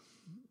to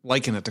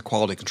liken it to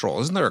quality control.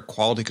 Isn't there a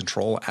quality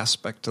control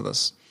aspect to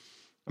this?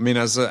 I mean,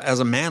 as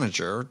a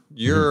manager,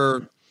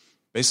 you're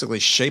basically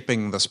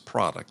shaping this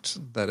product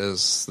that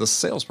is the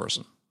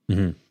salesperson.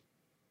 Mm-hmm.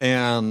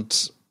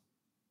 And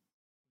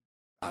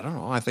I don't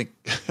know. I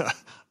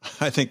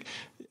think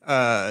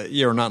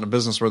you're not in a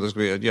business where there's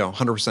going to be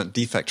 100%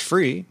 defect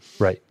free,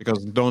 right?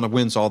 Because Dona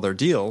wins all their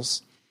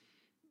deals.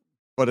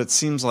 But it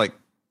seems like,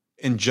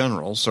 in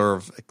general, sort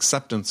of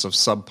acceptance of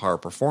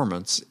subpar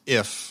performance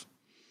if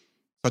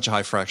such a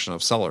high fraction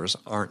of sellers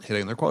aren't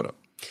hitting their quota.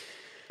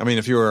 I mean,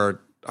 if you were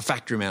a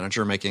factory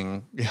manager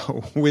making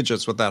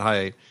widgets with that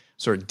high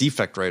sort of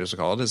defect rate, as we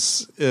call it,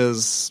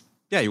 is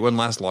you wouldn't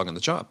last long in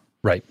the job,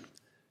 right?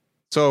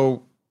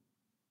 So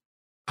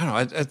I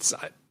don't know.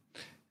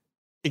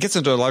 It gets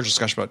into a larger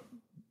discussion about,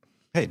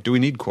 hey, do we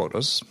need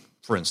quotas,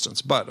 for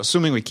instance? But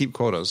assuming we keep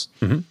quotas.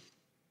 Mm-hmm.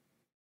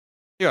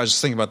 I was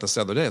just thinking about this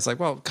the other day. It's like,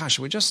 well, gosh,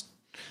 we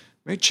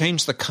may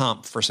change the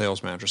comp for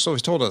sales managers. So we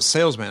told a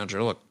sales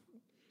manager, look,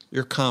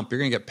 your comp, you're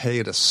going to get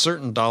paid a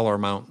certain dollar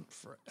amount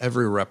for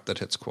every rep that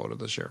hits quota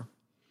this year.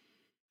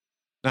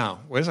 Now,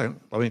 wait a second.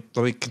 Let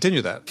me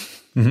continue that.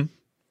 Mm-hmm.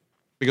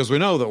 Because we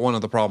know that one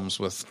of the problems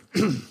with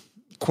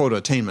quota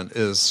attainment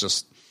is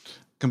just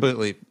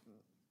completely,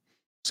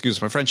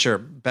 excuse my French here,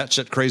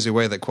 batshit crazy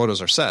way that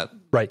quotas are set,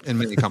 right, in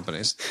many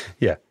companies.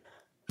 Yeah.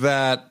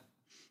 That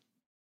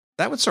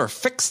would sort of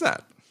fix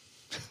that.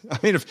 I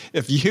mean,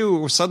 if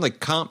you suddenly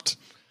comped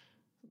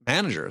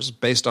managers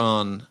based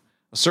on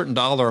a certain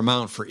dollar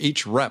amount for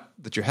each rep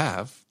that you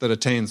have that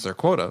attains their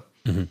quota,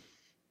 mm-hmm.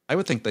 I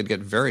would think they'd get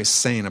very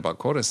sane about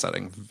quota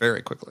setting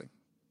very quickly.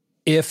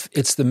 If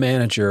it's the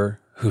manager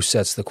who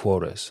sets the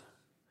quotas.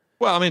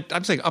 Well, I mean,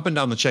 I'm saying up and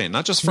down the chain,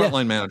 not just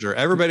frontline manager.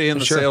 Everybody in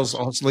the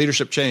sales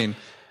leadership chain,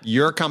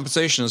 your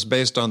compensation is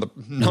based on the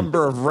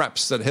number of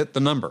reps that hit the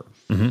number.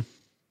 Mm-hmm.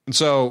 And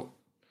so,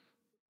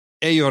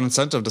 you have an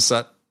incentive to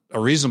set a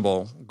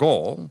reasonable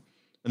goal,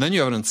 and then you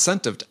have an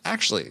incentive to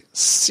actually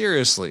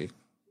seriously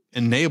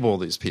enable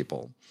these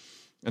people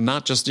and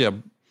not just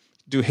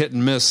do hit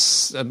and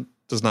miss, and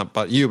does not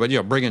but you, but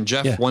bring in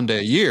Jeff one day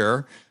a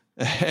year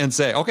and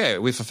say, okay,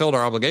 we fulfilled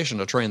our obligation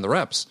to train the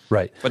reps.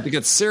 Right. But to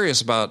get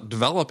serious about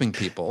developing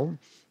people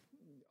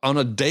on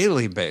a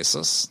daily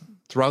basis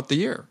throughout the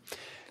year.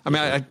 I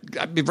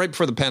mean, right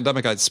before the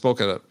pandemic, I spoke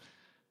at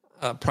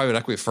a private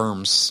equity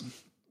firm's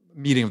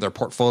meeting of their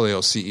portfolio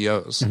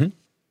CEOs. Mm-hmm.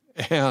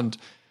 And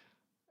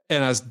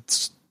I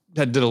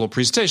did a little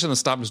presentation and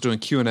stopped and was doing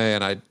Q&A,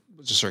 and I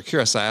was just sort of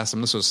curious. I asked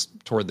them, this was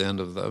toward the end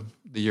of the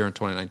year in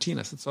 2019.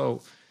 I said,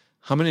 so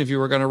how many of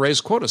you are going to raise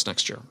quotas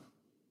next year?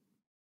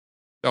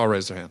 They all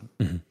raised their hand.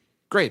 Mm-hmm.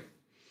 Great.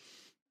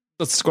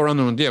 Let's go around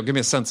and give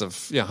me a sense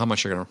of how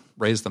much you're going to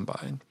raise them by.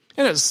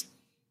 And it's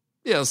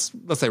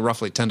let's say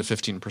roughly 10 to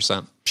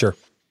 15%. Sure.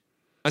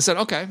 I said,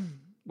 okay,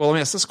 well, let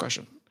me ask this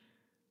question.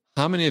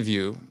 How many of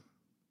you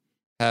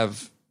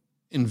have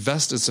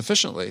invested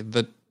sufficiently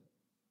that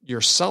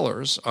your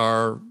sellers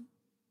are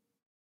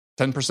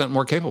 10%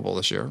 more capable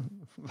this year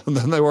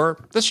than they were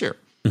this year?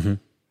 Mm-hmm.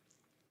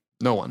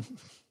 No one.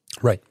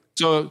 Right.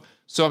 So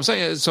I'm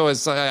saying, so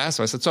as I asked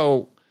him, I said,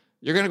 so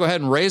you're going to go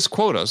ahead and raise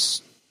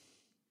quotas,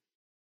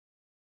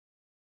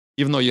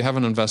 even though you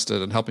haven't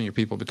invested in helping your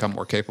people become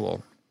more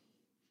capable.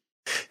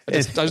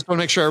 I just want to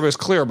make sure everybody's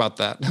clear about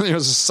that.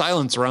 There's a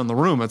silence around the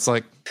room. It's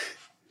like,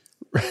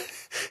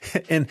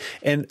 and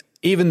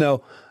even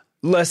though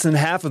less than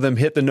half of them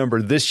hit the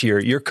number this year,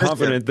 you're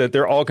confident that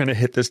they're all going to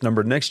hit this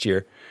number next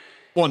year.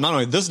 Well, not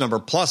only this number,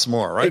 plus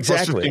more, right?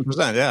 Exactly. Plus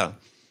 15%, yeah.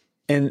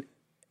 And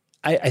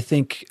I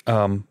think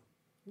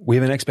we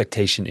have an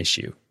expectation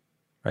issue,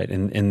 right?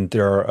 And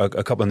there are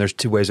a couple, and there's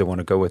two ways I want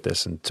to go with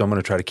this. And so I'm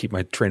going to try to keep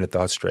my train of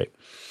thought straight.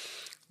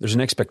 There's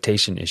an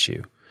expectation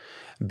issue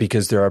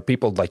because there are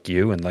people like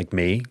you and like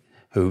me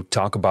who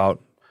talk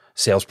about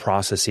sales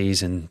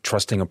processes and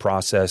trusting a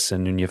process.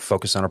 And when you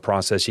focus on a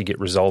process, you get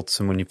results.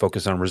 And when you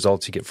focus on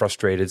results, you get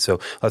frustrated. So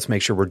let's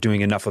make sure we're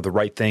doing enough of the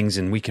right things.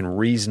 And we can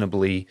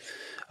reasonably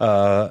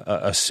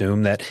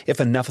assume that if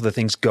enough of the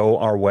things go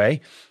our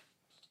way,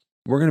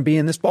 we're going to be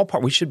in this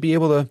ballpark. We should be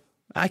able to,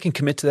 I can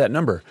commit to that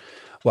number.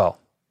 Well,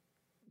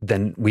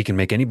 then we can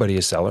make anybody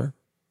a seller.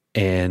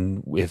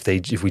 And if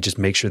we just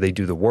make sure they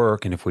do the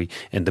work, and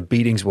and the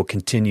beatings will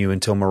continue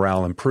until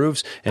morale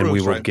improves, and we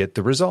will get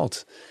the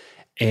results.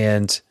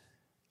 And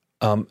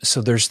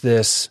so there's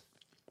this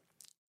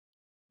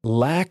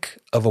lack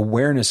of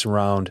awareness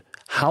around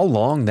how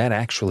long that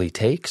actually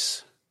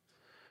takes,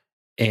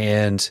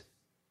 and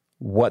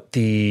what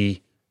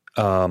the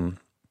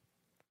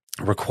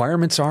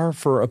requirements are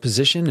for a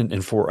position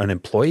and for an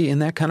employee in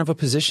that kind of a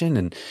position.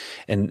 And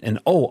it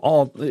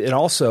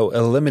also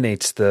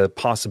eliminates the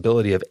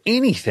possibility of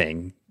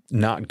anything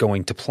not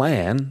going to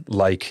plan,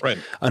 like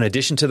an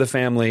addition to the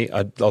family,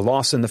 a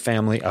loss in the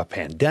family, a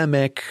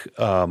pandemic,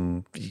 anything.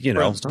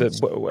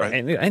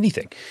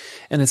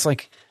 And it's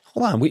like,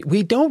 hold on,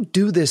 we don't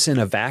do this in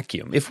a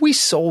vacuum. If we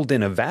sold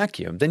in a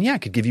vacuum, then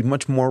it could give you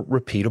much more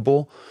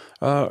repeatable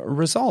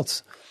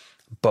results,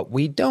 but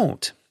we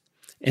don't.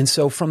 And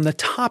so from the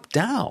top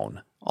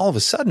down, all of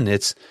a sudden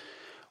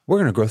we're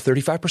going to grow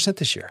 35%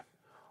 this year.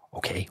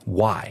 Okay,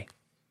 why?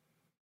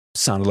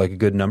 Sounded like a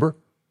good number.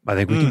 I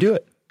think we can do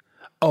it.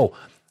 Oh,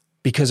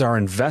 because our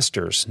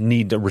investors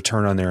need a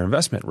return on their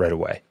investment right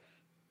away.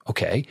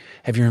 Okay,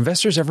 have your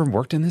investors ever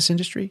worked in this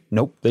industry?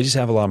 Nope, they just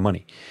have a lot of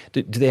money.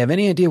 Do they have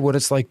any idea what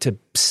it's like to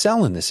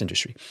sell in this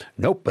industry?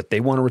 Nope, but they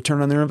want a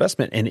return on their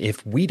investment. And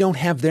if we don't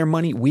have their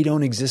money, we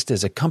don't exist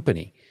as a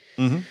company.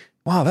 Mm-hmm.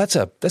 Wow,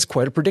 that's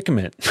quite a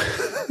predicament.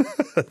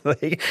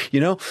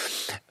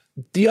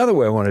 The other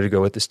way I wanted to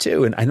go with this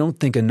too, and I don't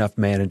think enough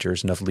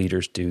managers, enough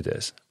leaders do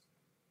this.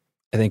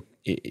 I think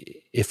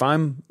if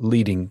I'm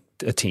leading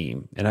a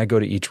team and I go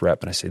to each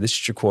rep and I say, this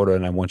is your quota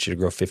and I want you to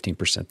grow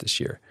 15% this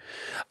year,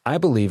 I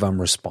believe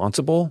I'm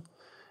responsible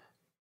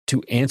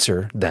to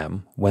answer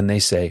them when they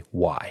say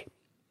why.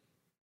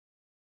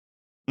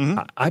 Mm-hmm.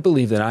 I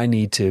believe that I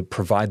need to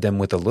provide them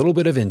with a little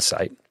bit of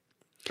insight.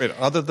 Wait,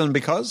 other than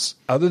because?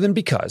 Other than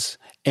because.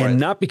 And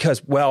not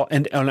because,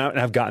 and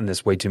I've gotten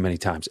this way too many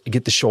times. I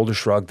get the shoulder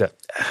shrug that,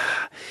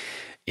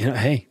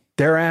 hey,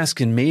 they're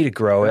asking me to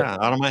grow it.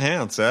 Out of my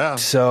hands, yeah.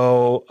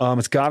 So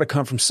it's got to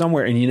come from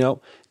somewhere. And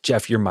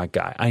Jeff, you're my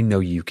guy. I know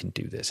you can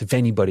do this. If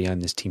anybody on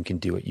this team can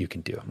do it, you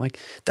can do it. I'm like,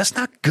 that's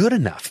not good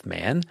enough,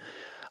 man.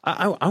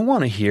 I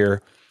want to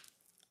hear,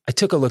 I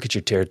took a look at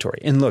your territory.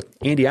 And look,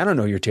 Andy, I don't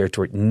know your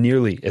territory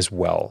nearly as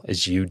well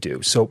as you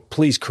do. So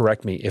please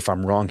correct me if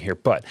I'm wrong here.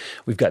 But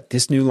we've got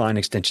this new line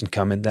extension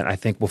coming that I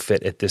think will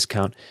fit at this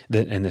account.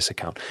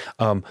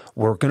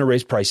 We're going to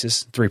raise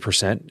prices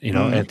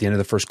 3%, at the end of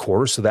the first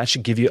quarter. So that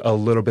should give you a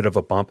little bit of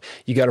a bump.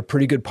 You got a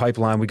pretty good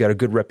pipeline. We got a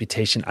good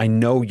reputation. I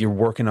know you're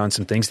working on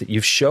some things that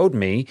you've showed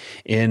me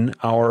in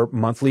our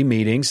monthly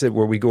meetings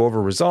where we go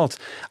over results.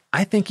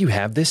 I think you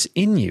have this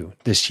in you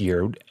this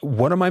year.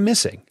 What am I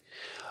missing?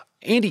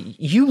 Andy,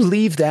 you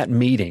leave that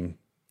meeting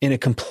in a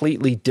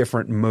completely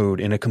different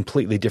mood, in a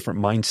completely different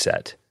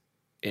mindset,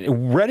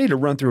 ready to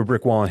run through a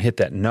brick wall and hit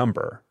that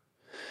number,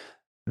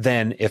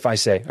 than if I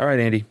say, all right,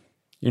 Andy,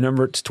 your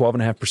number, it's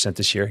 12.5%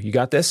 this year. You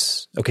got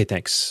this? Okay,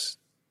 thanks.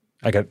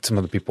 I got some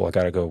other people I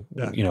got to go,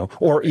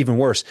 or even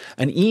worse,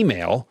 an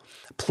email,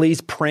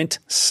 please print,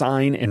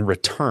 sign, and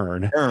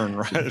return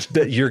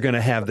that you're going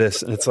to have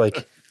this. And it's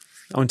like,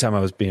 one time I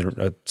was being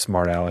a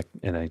smart aleck,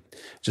 and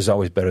which is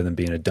always better than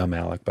being a dumb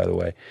aleck, by the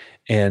way.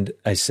 And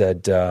I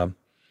said,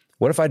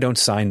 what if I don't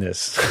sign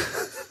this?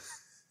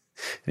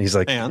 And he's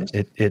like,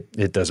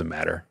 it doesn't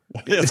matter.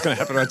 Yeah, it's going to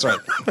happen. That's right.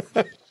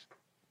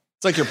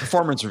 It's like your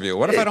performance review.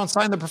 What if I don't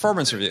sign the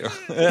performance review?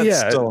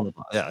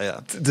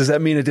 Yeah. Does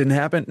that mean it didn't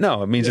happen?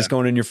 No, it means it's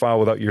going in your file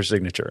without your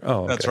signature.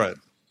 Oh, okay. That's right.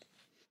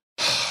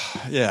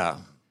 Yeah.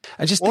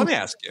 Let me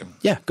ask you.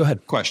 Yeah, go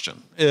ahead.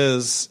 Question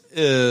is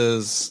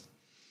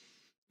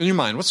in your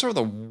mind, what's sort of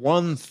the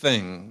one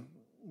thing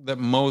that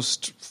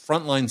most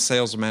frontline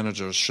sales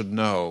managers should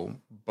know,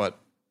 but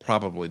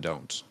probably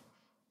don't?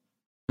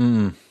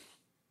 Oh,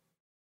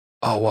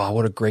 wow.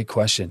 What a great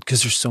question.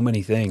 Because there's so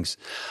many things.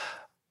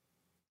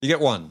 You get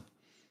one.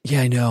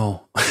 Yeah, I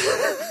know.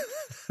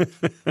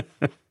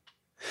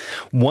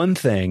 One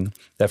thing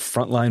that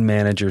frontline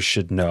managers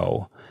should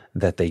know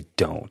that they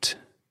don't.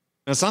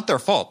 And it's not their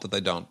fault that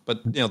they don't,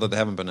 but that they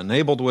haven't been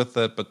enabled with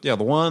it. But the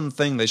one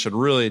thing they should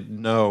really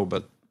know,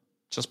 but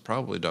just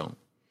probably don't.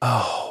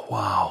 Oh,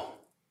 wow.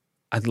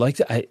 I'd like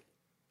to,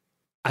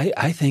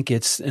 I think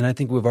and I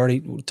think we've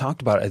already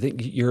talked about it. I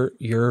think your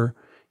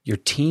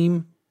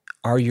team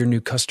are your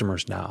new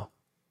customers now.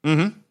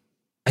 Mm-hmm.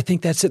 I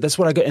think that's it. That's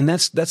what I got. And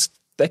that's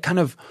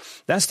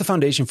the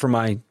foundation for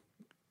my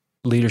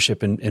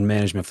leadership and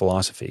management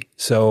philosophy.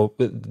 So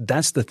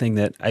that's the thing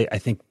that I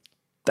think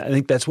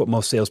that's what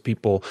most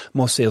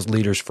sales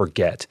leaders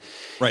forget.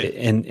 Right.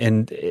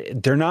 And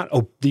they're not,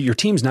 your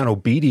team's not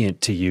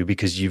obedient to you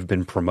because you've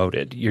been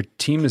promoted. Your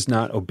team is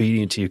not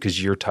obedient to you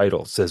because your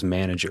title says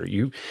manager.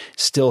 You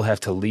still have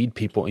to lead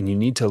people, and you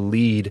need to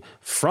lead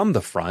from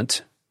the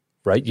front,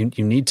 right? You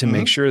need to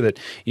make sure that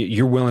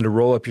you're willing to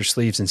roll up your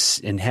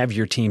sleeves and have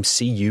your team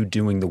see you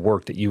doing the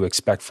work that you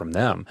expect from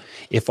them,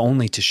 if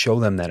only to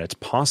show them that it's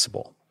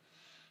possible.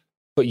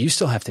 But you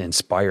still have to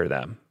inspire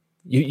them.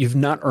 You've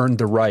not earned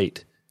the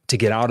right to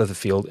get out of the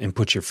field and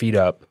put your feet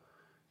up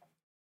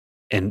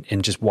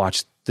and just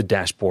watch the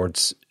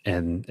dashboards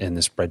and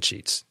the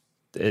spreadsheets.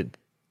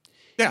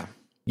 Yeah.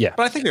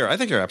 But I think you're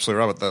absolutely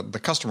right with the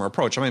customer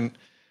approach. I mean,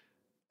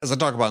 as I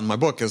talk about in my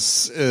book,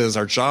 is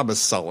our job as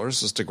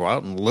sellers is to go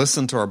out and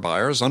listen to our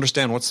buyers,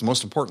 understand what's the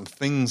most important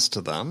things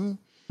to them,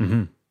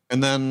 and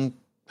then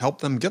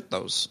help them get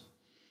those.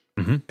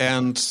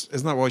 And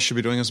isn't that what we should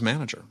be doing as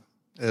manager?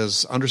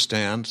 Is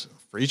understand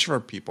for each of our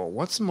people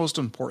what's the most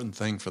important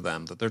thing for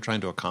them that they're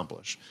trying to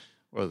accomplish,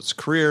 whether it's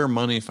career,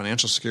 money,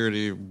 financial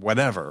security,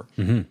 whatever,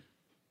 and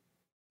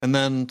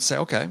then say,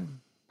 okay,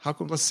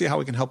 let's see how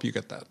we can help you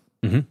get that.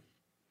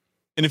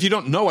 And if you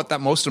don't know what that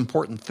most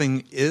important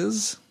thing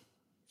is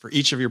for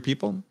each of your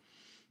people,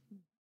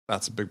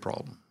 that's a big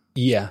problem.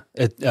 Yeah.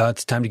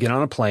 It's time to get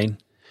on a plane.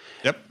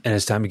 Yep. And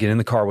it's time to get in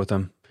the car with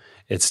them.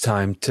 It's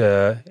time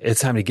to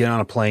get on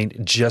a plane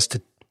just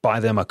to buy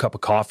them a cup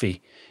of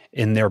coffee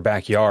in their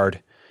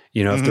backyard.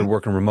 You know, if they're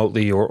working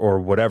remotely or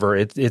whatever,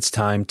 it's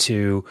time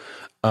to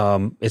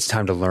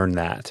learn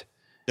that.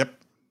 Yep.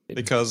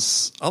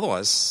 Because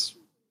otherwise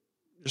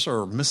you're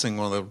sort of missing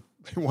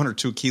one or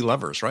two key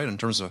levers, right? In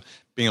terms of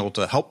being able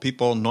to help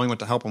people, knowing what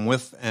to help them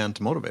with, and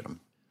to motivate them.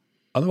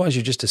 Otherwise,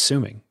 you're just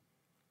assuming,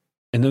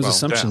 and those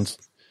assumptions,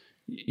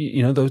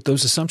 you know,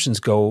 those assumptions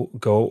go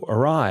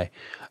awry.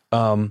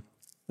 That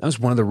was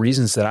one of the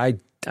reasons that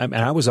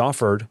I was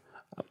offered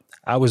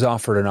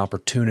an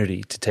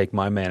opportunity to take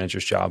my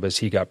manager's job as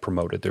he got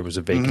promoted. There was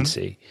a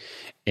vacancy,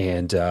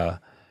 and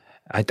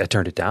I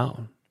turned it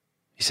down.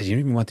 He said, "You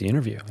didn't even want the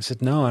interview." I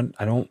said, "No,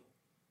 I don't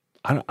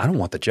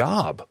want the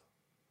job.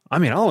 I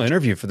mean, I'll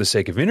interview for the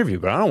sake of interview,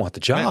 but I don't want the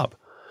job."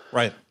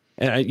 Right.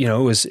 And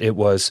it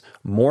was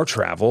more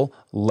travel,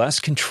 less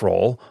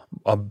control,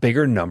 a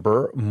bigger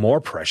number, more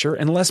pressure,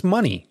 and less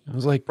money. I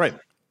was like, right.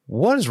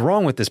 What is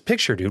wrong with this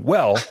picture, dude?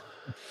 Well,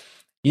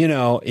 you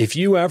know, if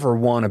you ever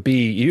want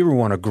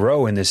to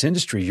grow in this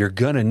industry, you're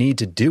going to need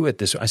to do it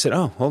this way. I said,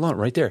 oh, hold on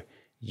right there.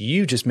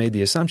 You just made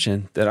the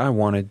assumption that I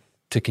wanted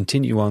to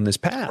continue on this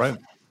path.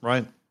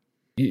 Right.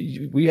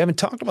 We haven't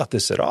talked about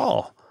this at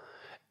all.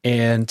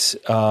 And,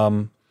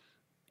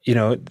 you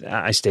know,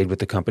 I stayed with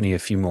the company a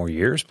few more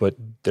years, but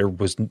it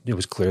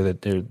was clear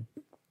that there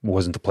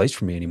wasn't the place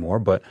for me anymore.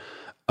 But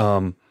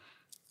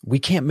we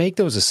can't make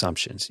those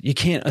assumptions. You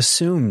can't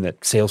assume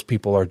that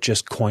salespeople are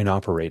just coin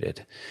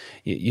operated.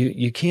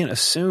 You can't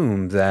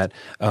assume that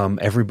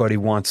everybody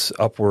wants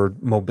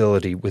upward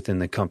mobility within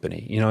the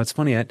company. You know, it's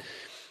funny.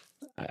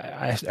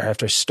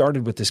 After I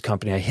started with this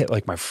company, I hit a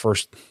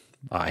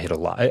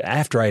lot.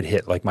 After I had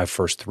hit like my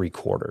first 3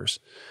 quarters,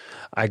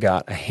 I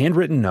got a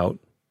handwritten note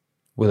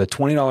with a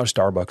 $20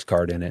 Starbucks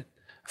card in it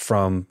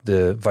from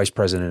the vice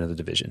president of the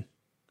division.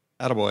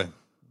 Attaboy.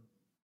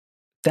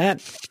 That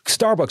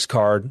Starbucks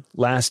card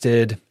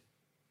lasted,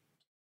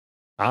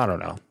 I don't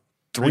know,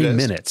 3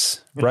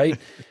 minutes, right?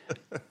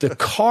 The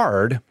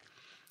card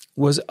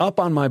was up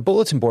on my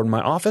bulletin board in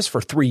my office for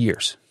 3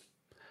 years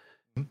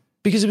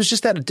because it was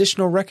just that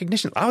additional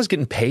recognition. I was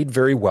getting paid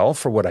very well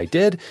for what I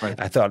did. Right.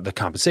 I thought the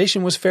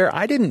compensation was fair.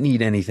 I didn't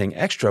need anything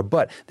extra,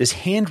 but this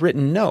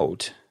handwritten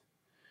note,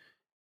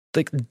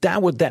 like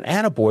that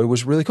attaboy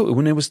was really cool.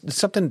 When it was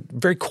something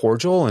very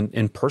cordial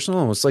and personal,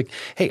 and was like,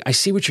 hey, I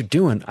see what you're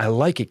doing. I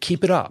like it.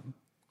 Keep it up.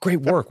 Great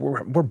work.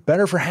 Yep. We're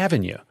better for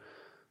having you.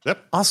 Yep.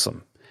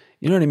 Awesome.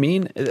 You know what I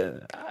mean?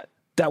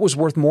 That was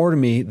worth more to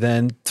me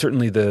than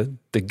certainly the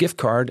gift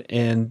card,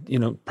 and, you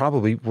know,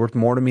 probably worth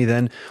more to me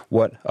than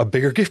what a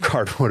bigger gift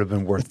card would have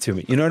been worth to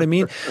me. You know what I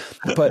mean?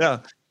 But yeah.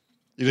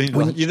 You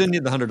didn't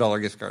need the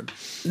 $100 gift card.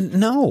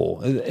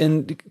 No.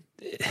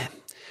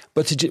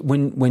 But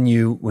when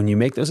you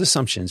make those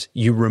assumptions,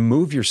 you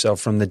remove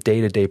yourself from the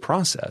day-to-day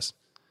process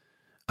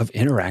of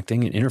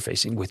interacting and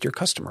interfacing with your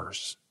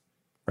customers,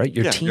 right?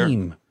 Your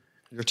team.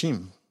 Your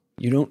team.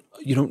 You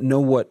don't know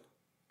what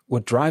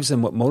drives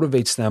them, what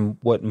motivates them,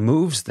 what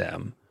moves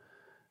them.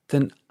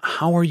 Then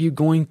how are you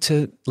going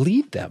to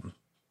lead them,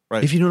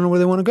 right, if you don't know where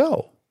they want to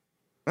go?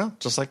 Well,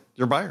 just like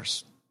your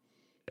buyers.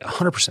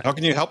 100%. How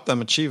can you help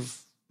them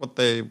achieve what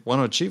they want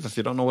to achieve if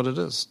you don't know what it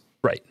is?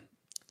 Right.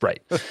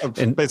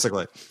 And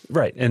basically.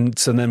 Right. And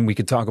so then we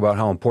could talk about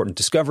how important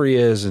discovery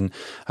is, and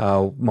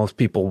how most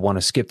people want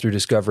to skip through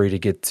discovery to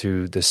get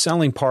to the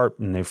selling part,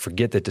 and they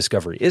forget that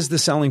discovery is the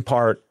selling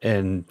part.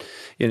 And,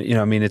 you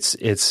know, I mean,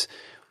 it's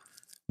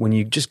when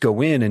you just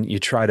go in and you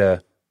try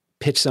to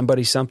pitch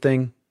somebody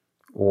something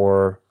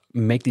or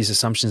make these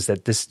assumptions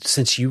that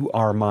since you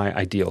are my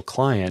ideal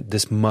client,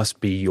 this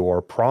must be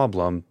your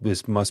problem.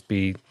 This must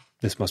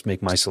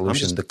make my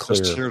solution the clear.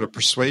 I'm just here to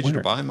persuade you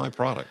to buy my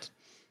product.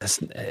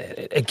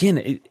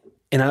 Again,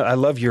 and I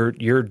love your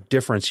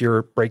difference,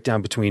 your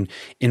breakdown between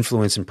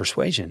influence and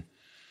persuasion,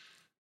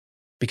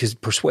 because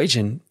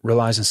persuasion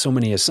relies on so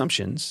many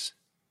assumptions,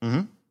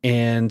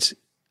 and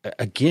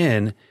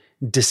again,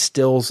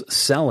 distills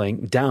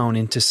selling down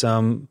into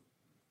some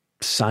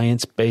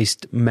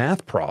science-based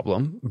math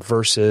problem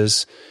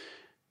versus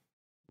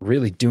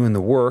really doing the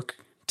work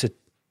to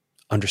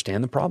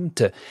understand the problem,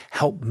 to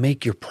help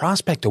make your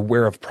prospect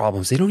aware of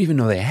problems they don't even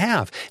know they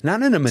have.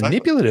 Not in a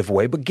manipulative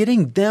way, but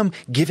giving them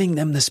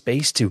the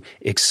space to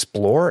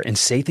explore and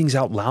say things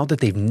out loud that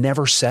they've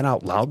never said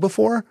out loud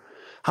before.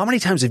 How many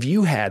times have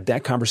you had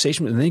that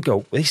conversation and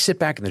they sit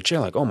back in their chair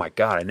like, oh my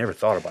God, I never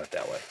thought about it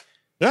that way.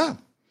 Yeah.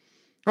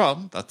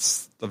 Well,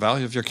 that's the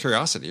value of your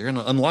curiosity. You're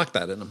going to unlock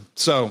that in them.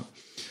 So,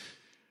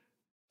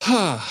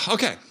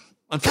 okay.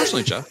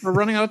 Unfortunately, Jeff, we're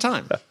running out of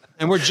time.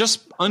 And we're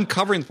just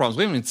uncovering the problems.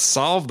 We haven't even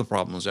solved the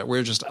problems yet.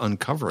 We're just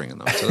uncovering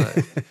them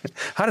today.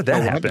 How did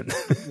that happen?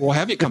 We'll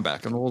have you come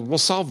back and we'll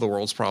solve the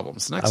world's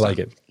problems next time. I like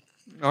it.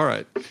 All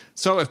right.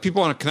 So if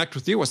people want to connect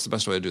with you, what's the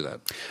best way to do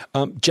that?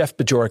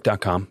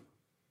 JeffBajorek.com.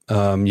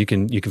 You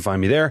can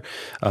find me there,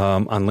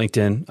 on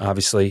LinkedIn,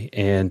 obviously,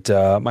 and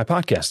my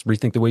podcast,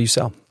 Rethink the Way You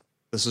Sell.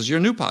 This is your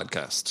new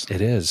podcast.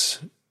 It is.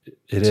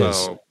 It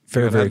is.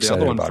 Very, very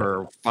excited about it. The other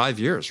one for 5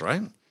 years,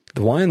 right?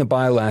 The Why and the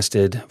Buy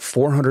lasted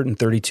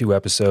 432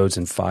 episodes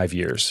in 5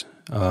 years.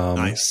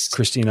 Nice.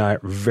 Christy and I are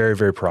very,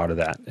 very proud of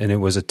that. And it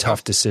was a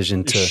tough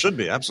decision to... It should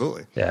be,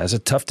 absolutely. Yeah, it was a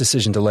tough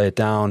decision to lay it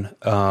down.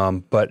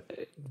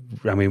 But,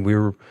 I mean, we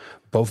were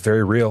both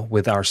very real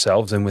with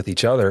ourselves and with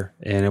each other.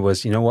 And it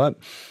was, you know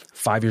what?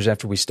 5 years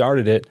after we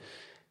started it,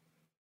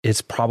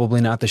 it's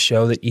probably not the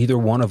show that either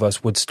one of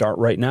us would start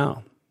right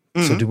now.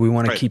 Mm-hmm. So do we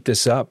want to keep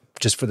this up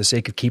just for the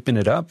sake of keeping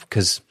it up?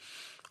 Because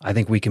I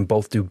think we can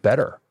both do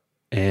better.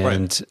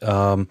 And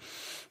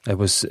it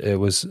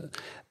was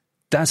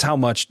that's how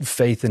much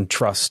faith and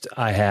trust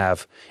I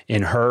have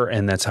in her,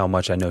 and that's how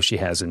much I know she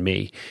has in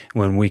me.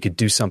 When we could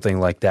do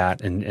something like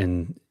that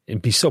and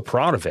be so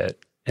proud of it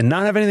and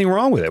not have anything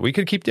wrong with it. We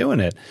could keep doing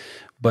it.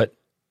 But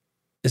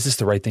is this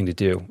the right thing to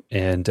do?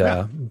 And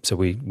so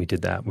we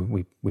did that.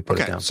 We put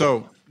it down.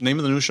 So name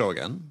of the new show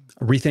again?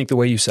 Rethink the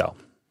Way You Sell.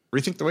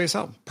 Rethink the Way You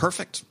Sell.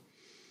 Perfect.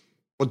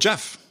 Well,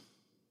 Jeff,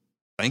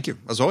 thank you,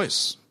 as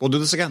always. We'll do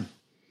this again.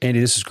 Andy,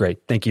 this is great.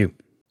 Thank you.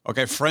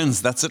 Okay,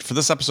 friends, that's it for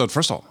this episode.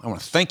 First of all, I want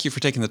to thank you for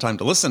taking the time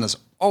to listen. As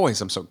always,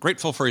 I'm so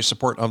grateful for your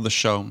support of the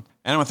show. And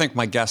I want to thank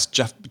my guest,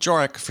 Jeff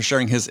Bajorek, for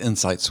sharing his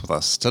insights with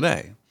us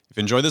today. If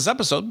you enjoyed this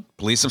episode,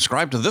 please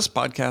subscribe to this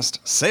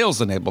podcast,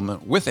 Sales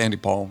Enablement with Andy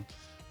Paul,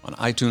 on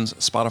iTunes,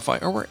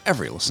 Spotify, or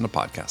wherever you listen to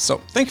podcasts.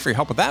 So thank you for your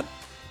help with that.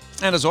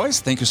 And as always,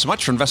 thank you so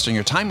much for investing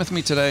your time with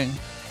me today.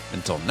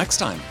 Until next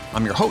time,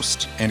 I'm your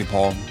host, Andy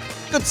Paul.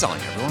 Good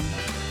selling,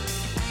 everyone.